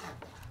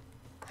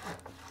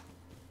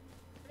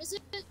 What is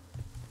it?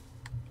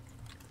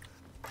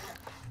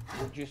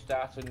 Would you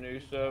start a new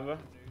server?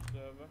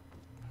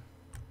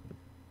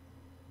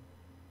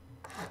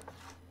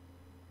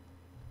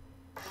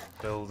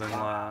 Building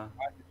la.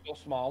 So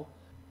small.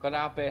 Got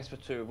our base for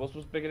 2 of us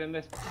was bigger than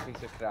this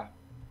piece of crap.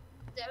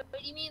 Is that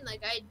what you mean?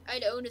 Like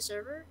I'd own a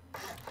server?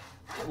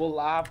 Well,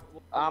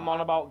 I'm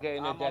on about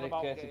getting a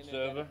dedicated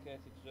server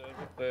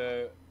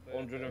for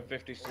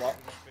 150 slots.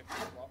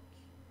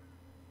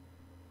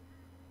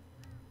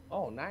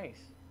 Oh, nice.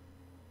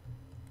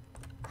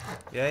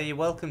 Yeah, you're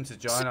welcome to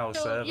join our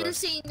So server. you're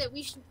saying that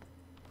we should.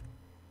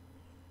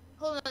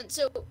 Hold on.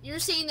 So you're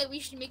saying that we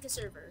should make a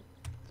server?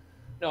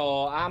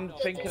 No, I'm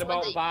That's thinking one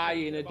about that you-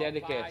 buying a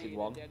dedicated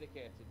one.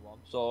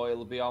 So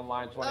it'll be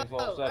online 24/7.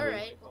 Oh,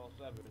 alright.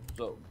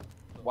 So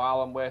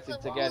while I'm waiting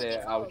So to what get would it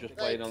it, I was call? just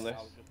playing Like- on this.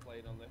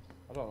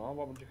 I don't know,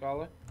 what would you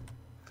call it?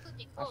 What would it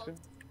be Ask called? him.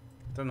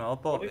 Don't know,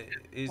 but What is it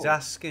he's called?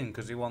 asking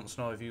because he wants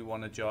to know if you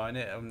want to join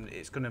it, and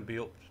it's going to be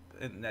up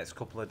in the next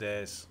couple of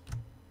days.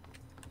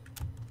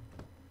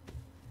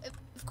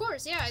 Of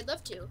course, yeah, I'd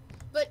love to.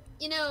 But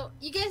you know,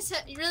 you guys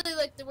you really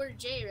like the word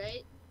J,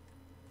 right?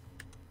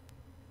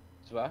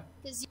 Swear?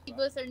 Because you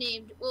both are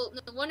named. Well,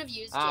 no, one of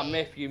you is J. Ah,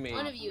 Myth, you mean?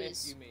 One of you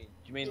is. Do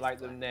you mean like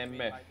the name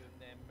Myth?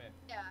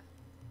 Yeah.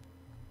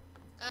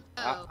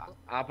 Oh.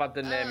 I've had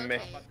the name Oh,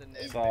 Myth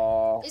okay.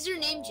 for... Is your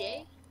name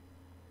Jay?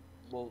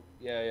 Well,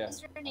 yeah.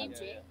 Is your name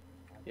Jay?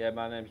 Yeah,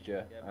 my name's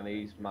Joe, and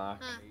he's Mark.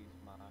 Huh.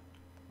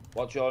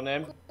 What's your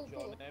name?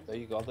 Cool. There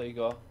you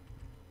go.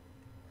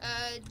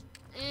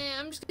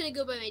 I'm just gonna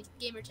go by my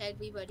gamer tag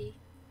Wee Buddy.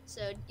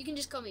 So you can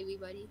just call me Wee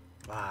Buddy.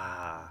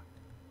 Ah,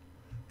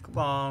 come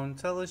on,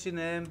 tell us your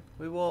name.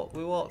 We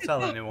won't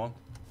tell anyone.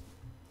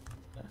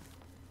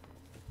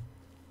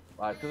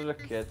 Right, because of the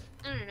kid.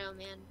 I don't know,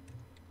 man.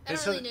 I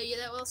It's don't really know you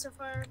that well so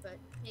far, but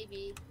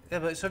maybe. Yeah,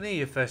 but it's only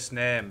your first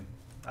name.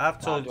 I've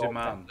told you,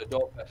 man.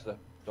 Don't pester.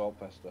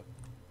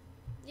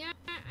 Yeah,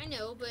 I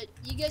know, but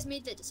you guys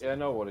made that decision. Yeah,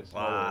 no worries.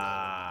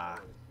 Wow.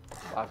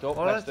 I don't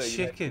What a pester you.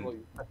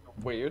 chicken.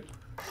 Weird.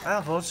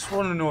 I just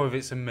want to know if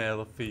it's a male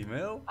or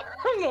female.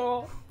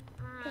 No.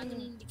 I'm gonna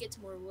need to get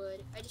some more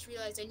wood. I just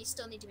realized I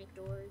still need to make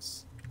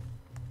doors.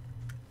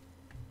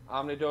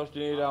 How many doors do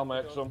you need? I'll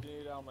make some.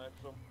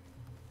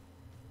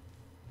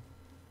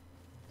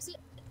 Is it?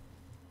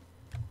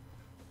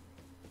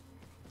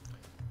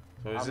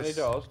 So How is many this...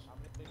 doors?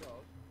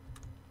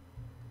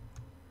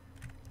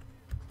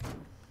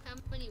 How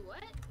many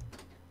what?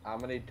 How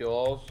many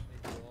doors?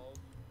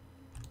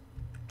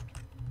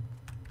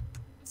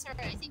 Sorry,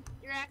 I think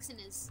your accent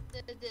is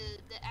the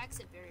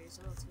accent barrier is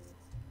a little too.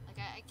 Like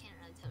I can't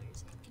really tell what you're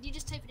saying. Can you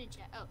just type it in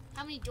chat? Oh,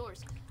 how many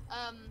doors?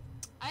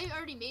 I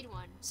already made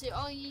one, so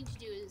all you need to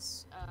do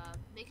is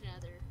make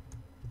another.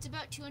 It's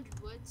about 200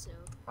 wood, so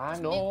I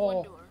just know. make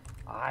one door.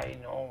 I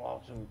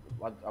know.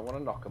 I want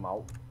to knock them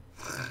out.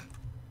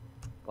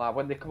 Like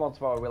when they come on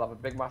tomorrow, we'll have a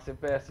big,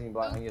 massive base, and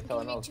like, and you're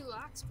telling can you us. make 2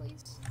 locks,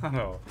 please? I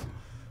know.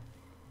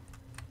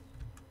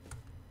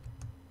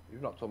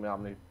 You've not told me how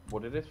many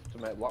wood it is to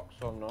make locks,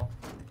 or no?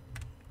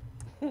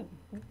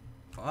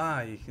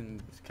 Ah, you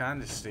can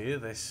kind of steer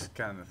this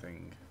kind of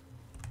thing.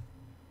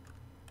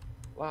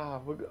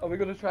 Wow, are we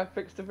going to try and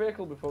fix the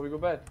vehicle before we go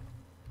to bed?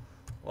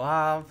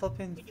 Wow, I'm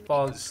flipping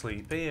falling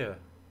asleep here.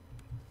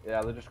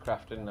 Yeah, they're just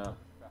crafting now.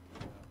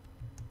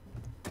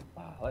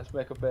 Let's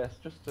make a base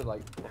just to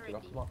like look it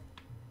off some more.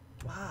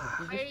 Wow.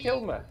 You just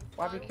killed me.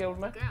 Why have you killed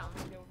me? Ground.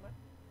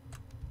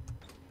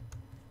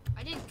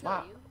 I didn't kill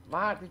Mark, you.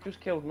 Mark, you just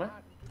killed me.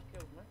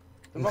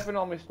 They're robbing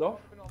all my stuff.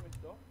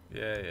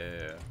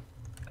 Yeah.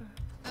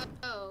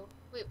 Oh,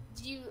 wait.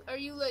 Are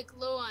you like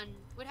low on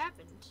what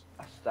happened?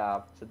 I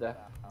starved to death.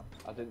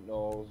 I didn't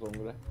know I was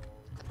hungry.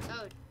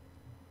 Oh.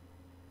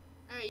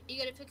 Alright, you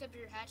gotta pick up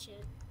your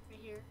hatchet right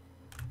here.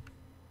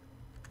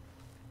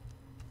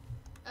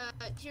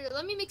 Here,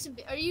 let me make some.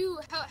 Are you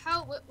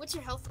what's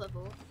your health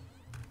level?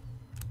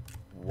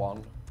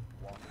 1.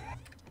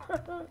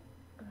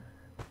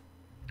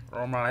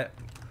 Oh my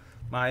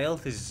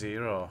health is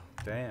 0.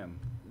 Damn.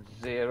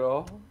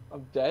 0.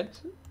 I'm dead.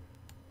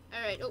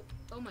 Alright.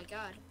 Oh my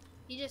God.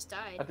 He just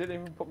died. I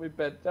didn't even put my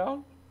bed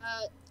down.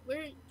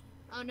 Where?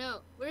 Oh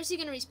no. Where is he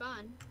gonna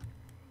respawn?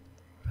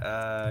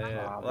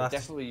 Yeah. They're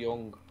definitely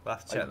young. We'll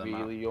have to check Like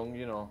them really young,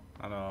 you know.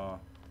 out. I know.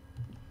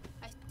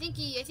 I think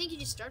he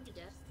just starved to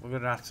death. We're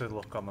gonna have to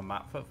look on the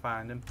map to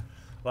find him.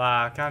 Well,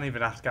 I can't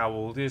even ask how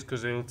old he is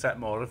because he'll take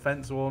more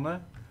offence, won't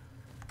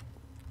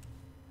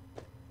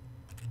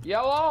he?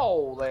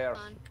 Hello there,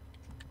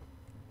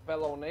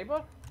 fellow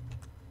neighbour.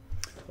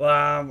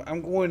 Well,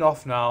 I'm going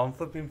off now. I'm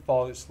flipping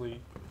falling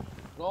asleep.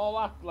 No,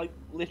 that's like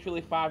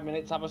literally 5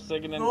 minutes. Have a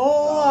cig and then.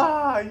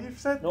 No, you've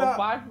said No, that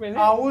 5 minutes.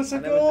 hours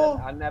ago.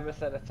 I never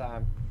said a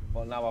time,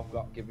 but now I've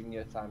got given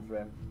you a time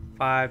frame.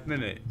 5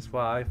 minutes.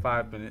 Why?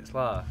 5 minutes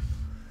left.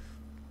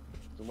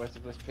 So where's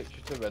this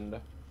picture to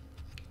render?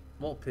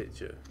 What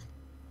picture?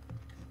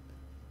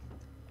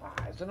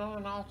 Is it on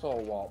an auto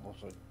warp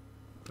button?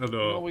 I You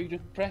know. know where you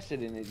just press it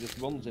and it just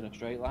runs in a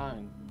straight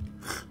line.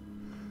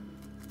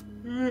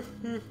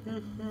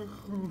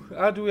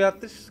 How do we have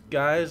this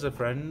guy as a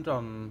friend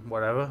on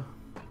whatever?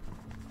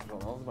 I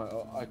don't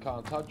know. I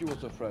can't add you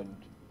as a friend.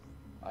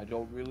 I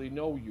don't really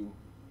know you.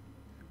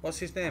 What's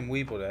his name?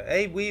 Wee Buddy.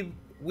 Hey, Wee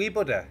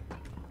Buddy.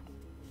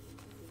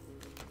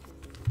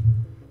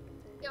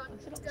 Yo,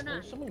 what's going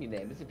on? Some of your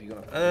names if you're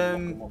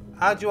gonna.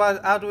 How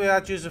do we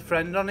add you as a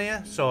friend on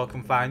here so I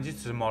can find you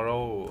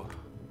tomorrow?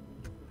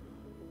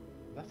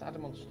 Let's add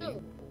him on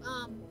Steam.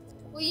 Oh,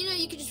 well, you know,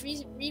 you could just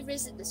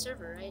revisit the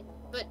server, right?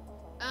 But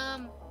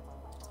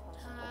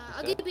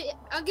I'll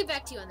get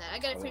back to you on that. I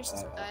gotta finish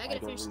this. I gotta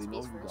finish this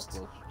base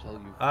first.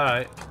 All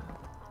right.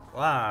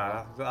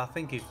 Wow, I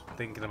think he's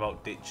thinking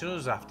about ditching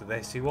us after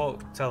this. He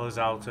won't tell us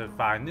how to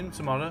find him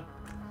tomorrow.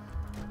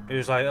 He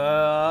was like,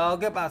 I'll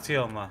get back to you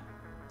on that.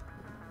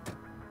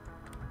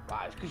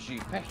 Why? It's because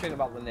you're pestering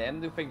about the name.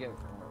 They're thinking,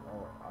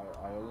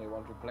 I only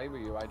want to play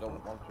with you. I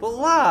don't want to. But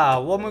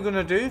wow, what am I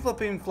gonna do?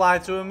 Flipping fly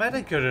to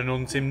America and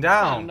hunt him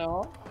down?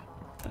 No.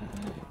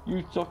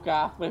 You took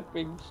our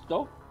flipping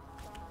stuff.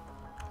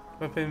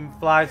 Flipping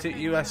fly to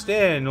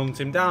USA and hunt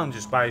him down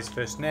just by his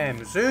first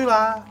name,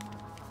 Zula.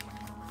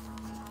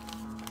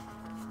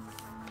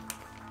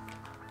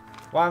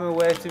 Why am I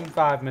waiting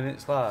 5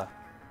 minutes there?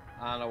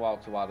 I know how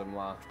to add him,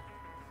 lad.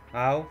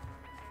 How?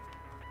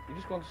 You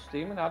just go on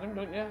Steam and add him,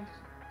 don't you?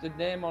 The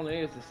name on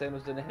here is the same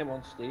as the name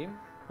on Steam.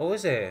 Oh,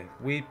 is it?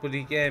 Wee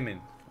Buddy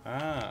Gaming.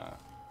 Ah.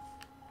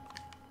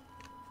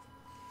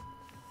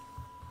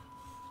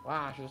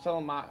 Wow, I should tell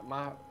him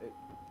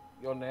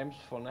your name's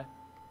funny.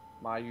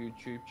 My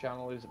YouTube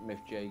channel is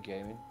MythJ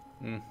Gaming.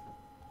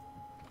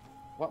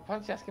 What?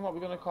 Fancy asking what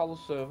we're going to call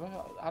the server?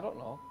 I don't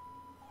know.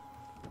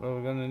 Well,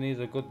 we're gonna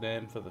need a good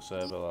name for the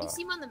server. You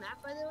see him on the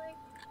map, by the way?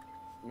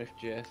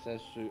 MythJ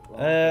says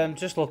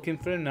Just looking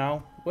for him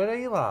now. Where are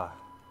you at?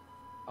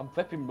 I'm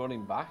flipping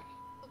running back.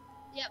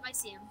 Yep, I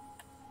see him.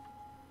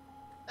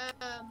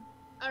 I've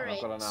Alright,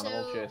 got an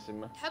animal so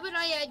chasing me. how about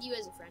I add you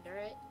as a friend,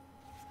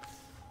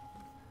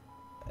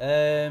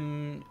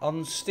 alright?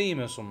 On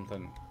Steam or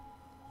something.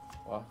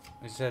 What?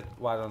 He said,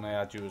 why don't I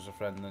add you as a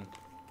friend then?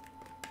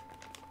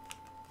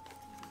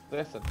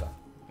 They said that.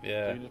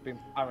 Yeah. So you've just been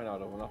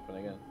paranoid over nothing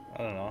again.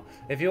 I don't know.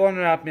 If you want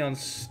to add me on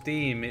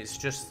Steam, it's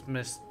just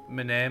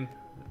my name,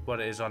 what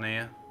it is on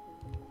here.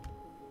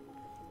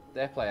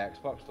 They play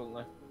Xbox, don't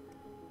they?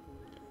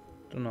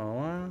 Don't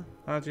know.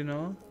 How do you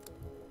know?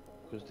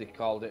 Because they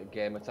called it a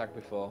gamer tag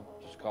before.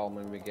 Just call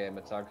me my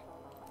gamer tag.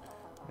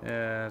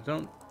 Yeah,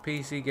 don't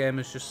PC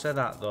gamers just say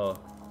that though?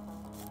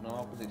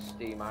 No, because it's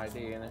Steam ID,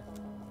 innit?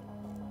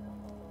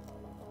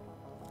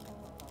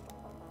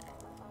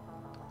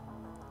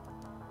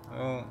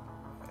 Well,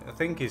 I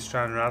think he's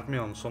trying to add me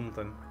on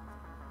something.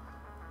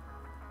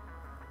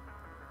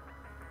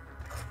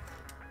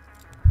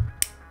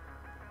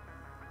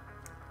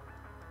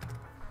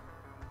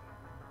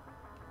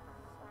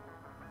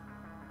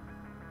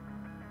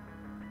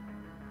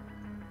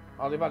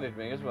 Oh, they've added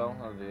me as well.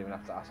 I didn't even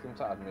have to ask them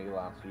to add me,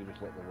 lad, so you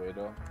just look the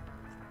weirdo.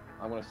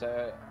 I'm gonna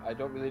say, I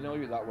don't really know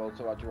you that well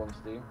to add you on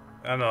Steam.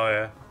 I know,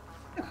 yeah.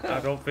 I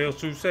don't feel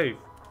too safe.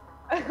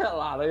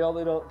 Lad, I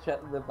only don't check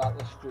the back of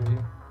the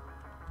stream.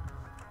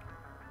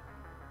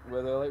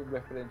 Where they're like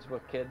ripping into a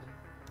kid.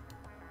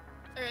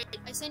 Alright,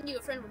 I send you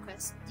a friend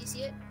request. Do you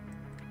see it?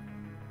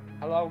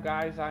 Hello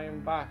guys, I am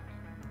back.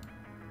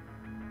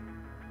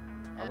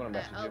 I'm gonna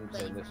message I'll him play.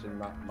 saying, listen,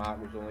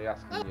 Mark was only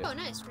asking you. Oh,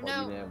 nice. what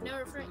your name was Now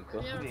we're because friends. he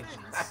Now we're couldn't.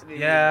 friends.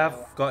 Yeah,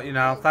 I've got you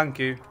now. Thank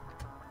you.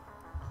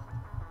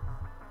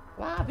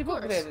 Lad, they've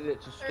course. upgraded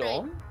it to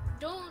stone.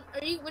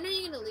 When are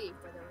you gonna leave,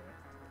 by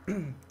the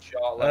way?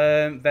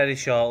 Shortly. Very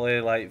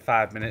shortly, like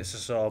 5 minutes or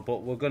so.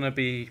 But we're gonna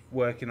be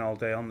working all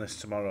day on this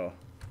tomorrow.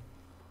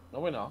 No,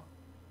 we're not.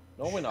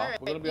 No, we're not.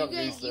 Alright, We're gonna be on the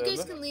new you guys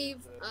server. can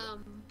leave.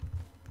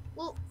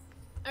 Well,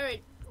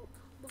 alright.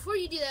 Before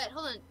you do that,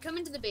 hold on. Come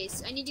into the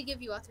base. I need to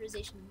give you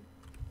authorization.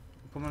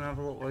 Come and have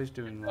a look what he's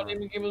doing. Don't Like.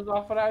 even give us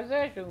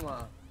authorization,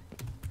 man.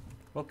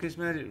 Look, he's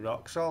made it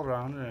rocks all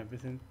round and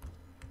everything.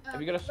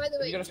 Have you got a, by the have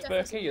way, you got a Steph,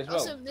 spare key as well?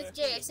 Also, Myth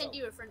J, I sent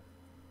you a friend.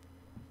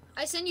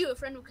 I sent you a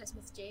friend request,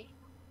 Myth J.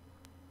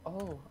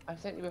 Oh, I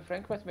sent you a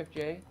friend request, Myth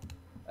J.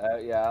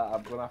 Yeah,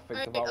 I'm gonna have to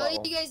think about that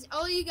one.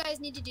 All you guys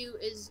need to do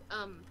is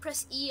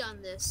press E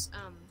on this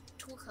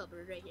tool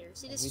cupboard right here.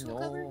 See this tool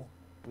cupboard?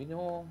 We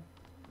know.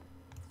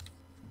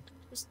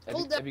 Just Have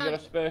hold you, down. have you got a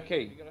spare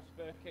key? Have you got a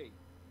spare key?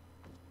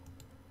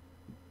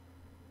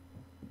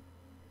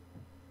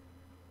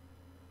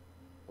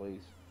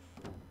 Please.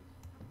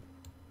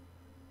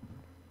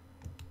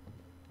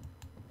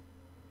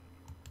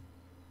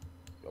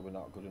 You're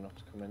not good enough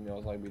to come in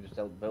yours, like we just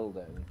helped build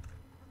it,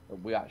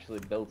 and we actually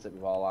built it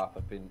with all our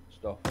flipping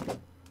stuff.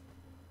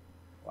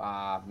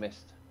 Wow, I've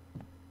missed.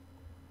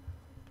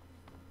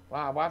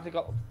 Wow, why have they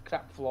got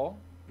crap floor?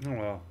 Oh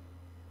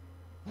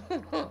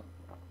well.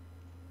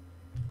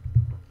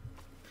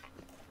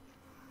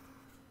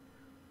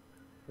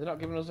 They're not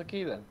giving us a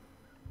key then?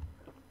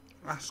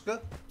 Ask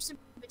her. Some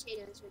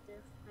potatoes right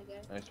there, my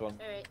guy. Nice one.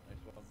 Alright. Nice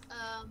one.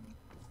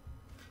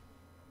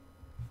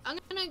 I'm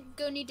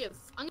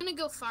gonna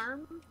go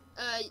farm.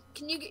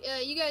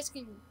 You guys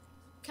can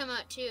come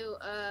out too.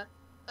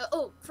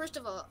 Oh, first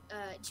of all,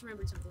 just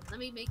remembered something. Let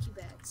me make you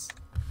bags.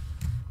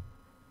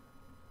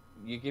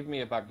 You give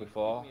me a bag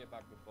before.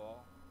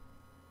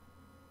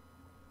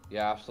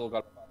 Yeah, I've still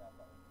got.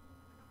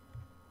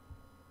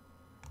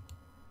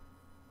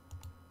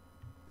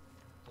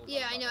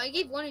 Yeah, I know. I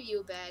gave one of you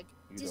a bag.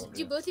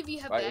 Do both of you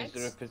have Right, bags?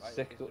 is there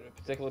a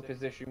particular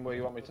position where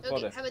you want me to put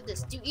Okay, it? how about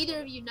this? Do either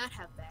of you not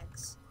have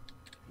bags?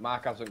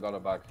 Mark hasn't got a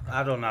bag.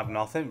 I don't have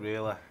nothing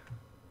really.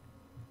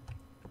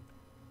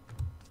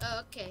 Oh,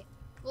 okay.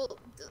 Well,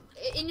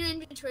 in your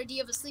inventory, do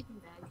you have a sleeping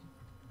bag?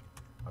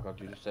 Oh god,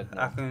 you just said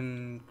I no.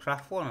 can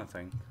craft one, I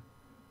think.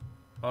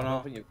 Oh I no.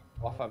 don't think you've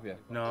off, have you?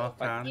 No,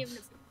 I can't. You have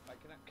enough-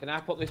 Can I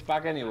put this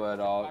bag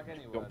anywhere, or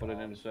don't put it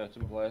in a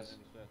certain place?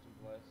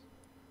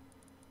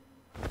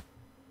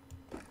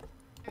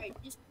 Alright,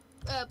 just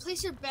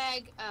place your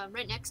bag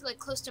right next, like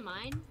close to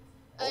mine.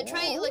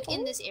 Try it like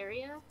in this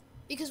area,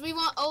 because we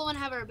all want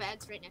to have our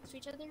bags right next to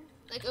each other.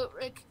 Like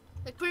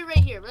put it right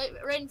here,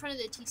 right in front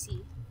of the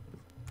TC.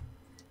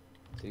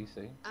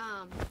 TC.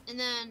 And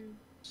then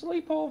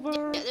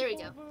Sleepover. yeah, there we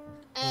go.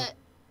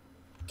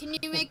 Can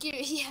you make your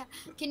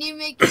Can you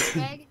make your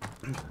bag?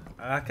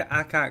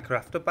 I can't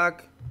craft a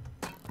bag.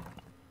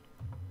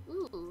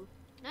 Ooh,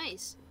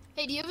 nice.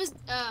 Hey, do you have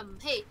a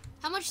Hey,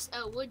 how much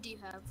wood do you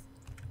have?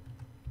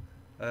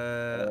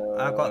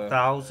 I've got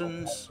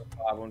thousands.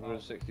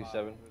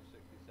 567.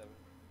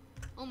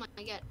 Oh my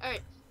god.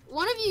 Alright.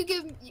 One of you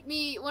give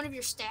me one of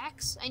your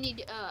stacks. I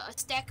need a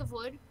stack of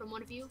wood from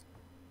one of you.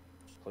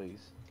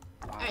 Please.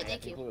 Alright,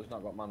 thank you. People who's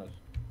not got manners.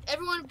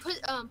 Everyone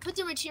put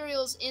their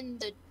materials in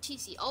the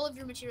TC. All of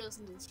your materials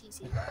in the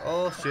TC.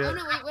 Oh shit. Oh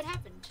no, wait, what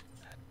happened?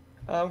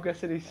 I'm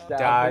guessing he's starving.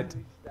 Died.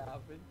 He's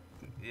starving.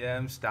 Yeah,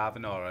 I'm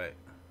starving alright.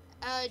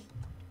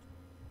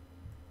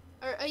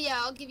 Yeah,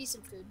 I'll give you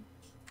some food.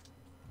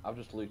 I've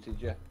just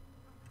looted you.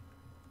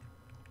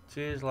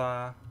 Cheers,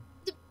 la.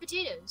 The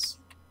potatoes.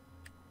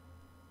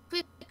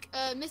 Quick,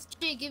 Myth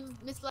J,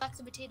 give Myth Black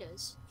the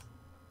potatoes.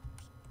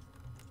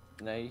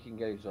 No, you can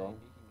get his own.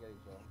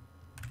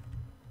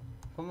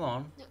 Come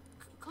on. No,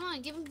 come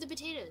on, give him the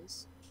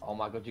potatoes. Oh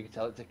my god, you can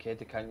tell it's a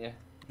kid, can't you?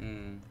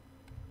 Hmm.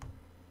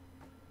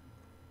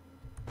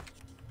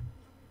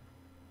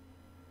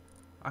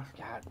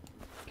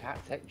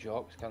 Can't take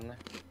jokes, can they?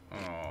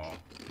 Oh.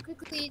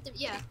 Quickly,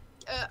 yeah.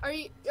 Are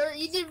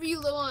either of you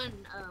low on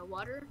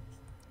water?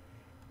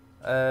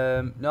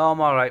 No, I'm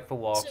alright for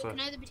water. So can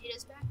I have the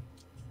potatoes back?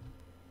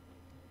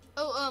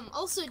 Oh,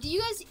 also, do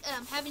you guys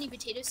have any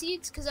potato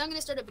seeds? Cause I'm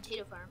gonna start a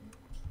potato farm.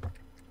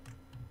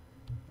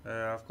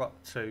 I've got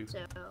 2. So,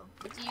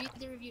 do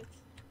either of you?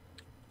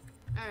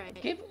 All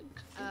right.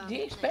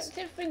 They expect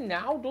everything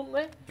now, don't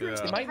they? Yeah.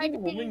 They might be a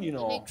woman, you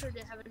know. Make sure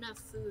to have enough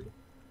food.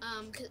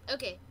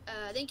 Okay.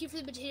 Thank you for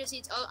the potato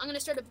seeds. I'm gonna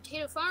start a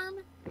potato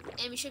farm,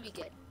 and we should be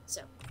good.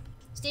 So,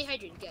 stay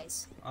hydrated,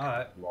 guys.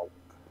 Alright. Lol.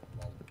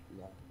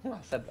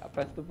 I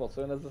pressed the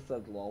button as I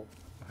said lol.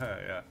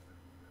 Yeah.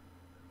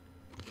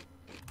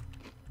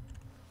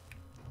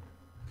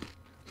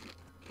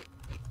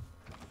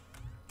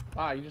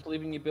 Ah, you're just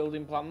leaving your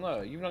building plan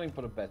there? You've not even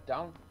put a bed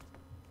down.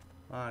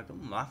 It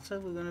don't matter,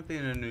 we're going to be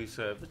in a new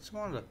server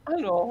tomorrow. I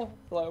know,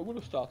 like I'm going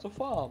to start a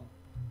farm.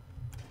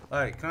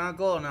 Right, can I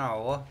go now,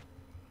 or?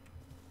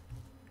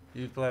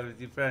 You play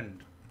with your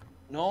friend?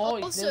 No,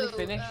 it's Also, nearly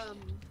finished.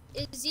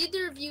 is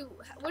either of you,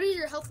 what are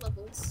your health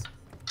levels?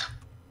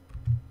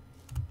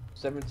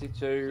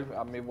 72,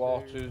 and my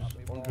water's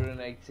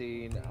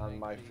 118, and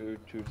my food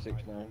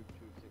 269.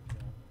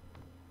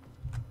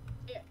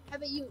 Yeah, how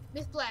about you,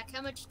 Myth Black?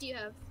 How much do you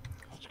have?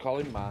 What's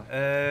calling Mark?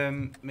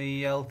 My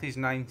health is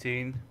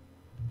 19.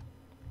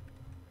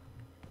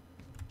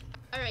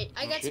 Alright,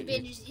 I got some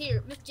bandages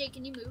here. Myth J,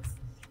 can you move?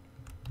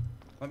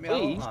 Let me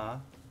Please?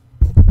 out.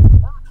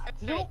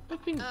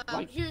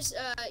 Alright, here's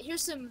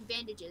some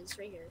bandages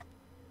right here.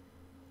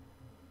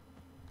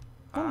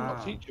 I'm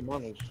not teaching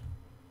manners.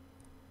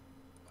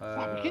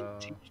 I'm getting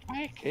teach by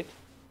a kid.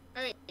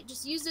 Alright,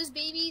 just use those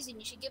babies and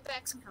you should get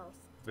back some health.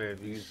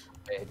 Babies.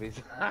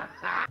 Babies.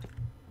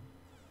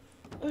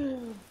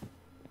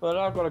 But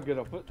I've got to get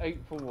up at 8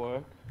 for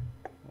work.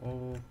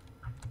 Oh.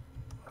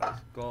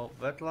 Let's go,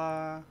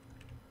 Vedla.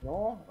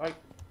 No, like,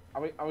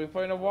 are we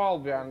putting a wall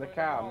behind the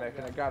car and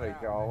making a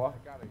garage or what?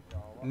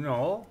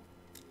 No.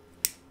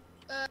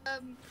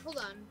 Hold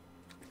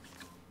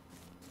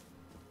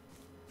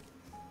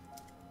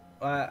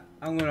on.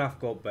 I'm gonna have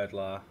to go to bed,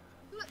 La.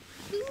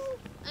 Who?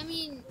 I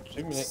mean,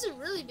 this is a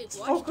really big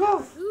watch. Fuck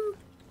off!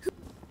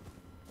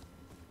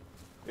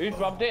 Who's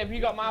robbed it? Have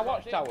you got my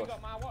watchtower?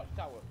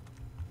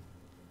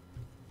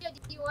 Yeah,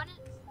 do you want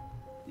it?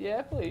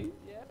 Yeah, please.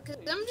 Cause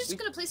I'm just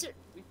gonna place it.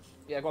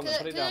 Yeah, go on then,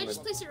 put it Can I down just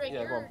then. place it right Yeah,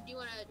 here, go on. or do you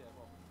wanna?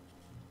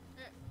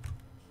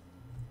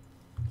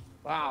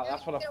 Wow,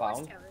 that's what I Get a found.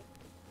 watchtower.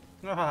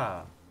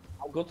 Ah.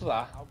 I'll go to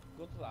that.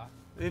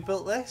 Who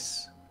built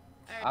this?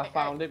 Alright, I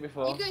found it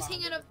before. You guys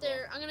hang out up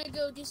there. I'm gonna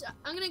go do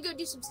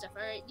some stuff.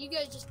 All right, you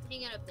guys just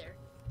hang out up there.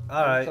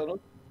 Alright.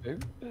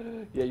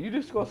 Yeah, you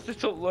just go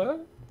sit up there.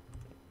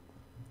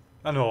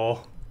 I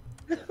know.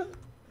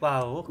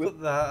 Wow, look at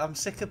that. I'm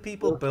sick of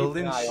people We'll keep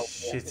building an eye out,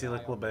 shitty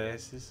little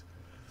bases.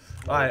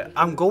 Right,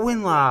 I'm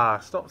going, La.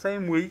 Stop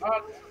saying we.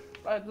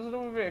 Right, there's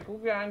another vehicle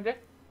behind you.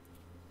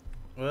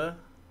 Where?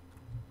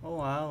 Oh,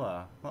 wow,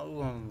 La. That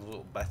one's a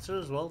little better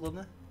as well, doesn't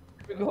it?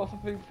 We go off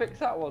and fix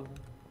that one.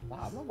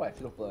 Nah, I'm not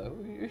waiting up there.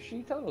 Who's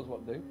she telling us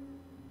what to do?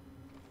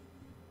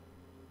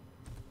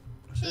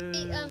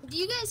 Hey, do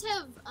you guys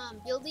have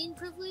building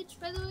privilege,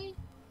 by the way?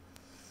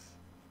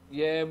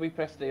 Yeah, we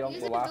pressed D on.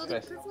 You guys Well, have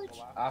building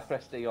privilege? I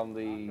pressed D on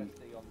the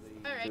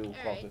Alright, dual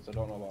alright. closet. I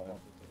don't know about that.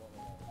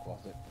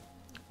 Closet.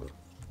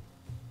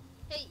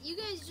 Hey, you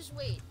guys just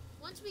wait.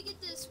 Once we get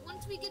this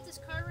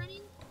car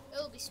running,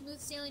 it'll be smooth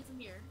sailing from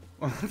here.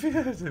 Have you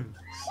heard him?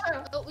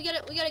 Oh, we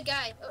got a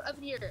guy up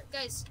in here,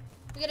 guys.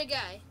 We got a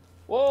guy.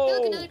 Whoa! Hey,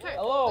 look, another car.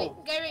 Hello! Wait,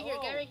 guy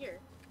right here.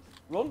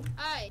 Run!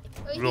 Hi.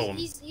 Oh, Run.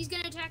 He's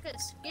gonna attack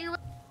us. Get your.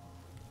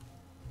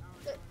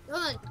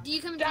 Hold on. Do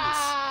you come in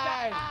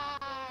Die!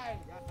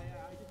 Hold on.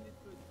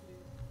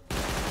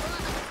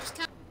 Just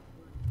come.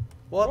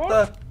 What Run.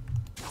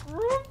 the?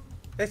 Run!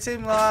 Hit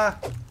him, La.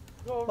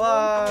 Go,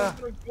 La.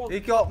 run. He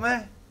got me.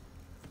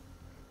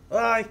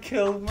 Ah, he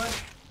killed me.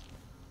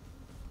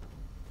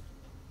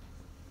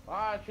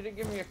 Ah, should have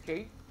given me a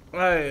key.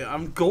 Right,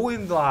 I'm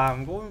going, La.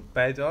 I'm going to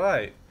bed,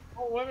 alright?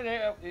 Oh, wait a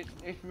minute.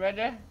 It's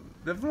ready.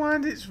 Never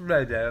mind, it's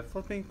ready. I'm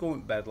fucking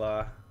going to bed,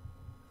 La.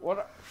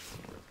 What?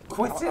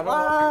 Quit I it, don't know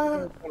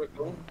La.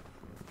 if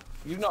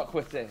you've not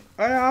quit it.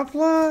 I have,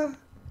 La.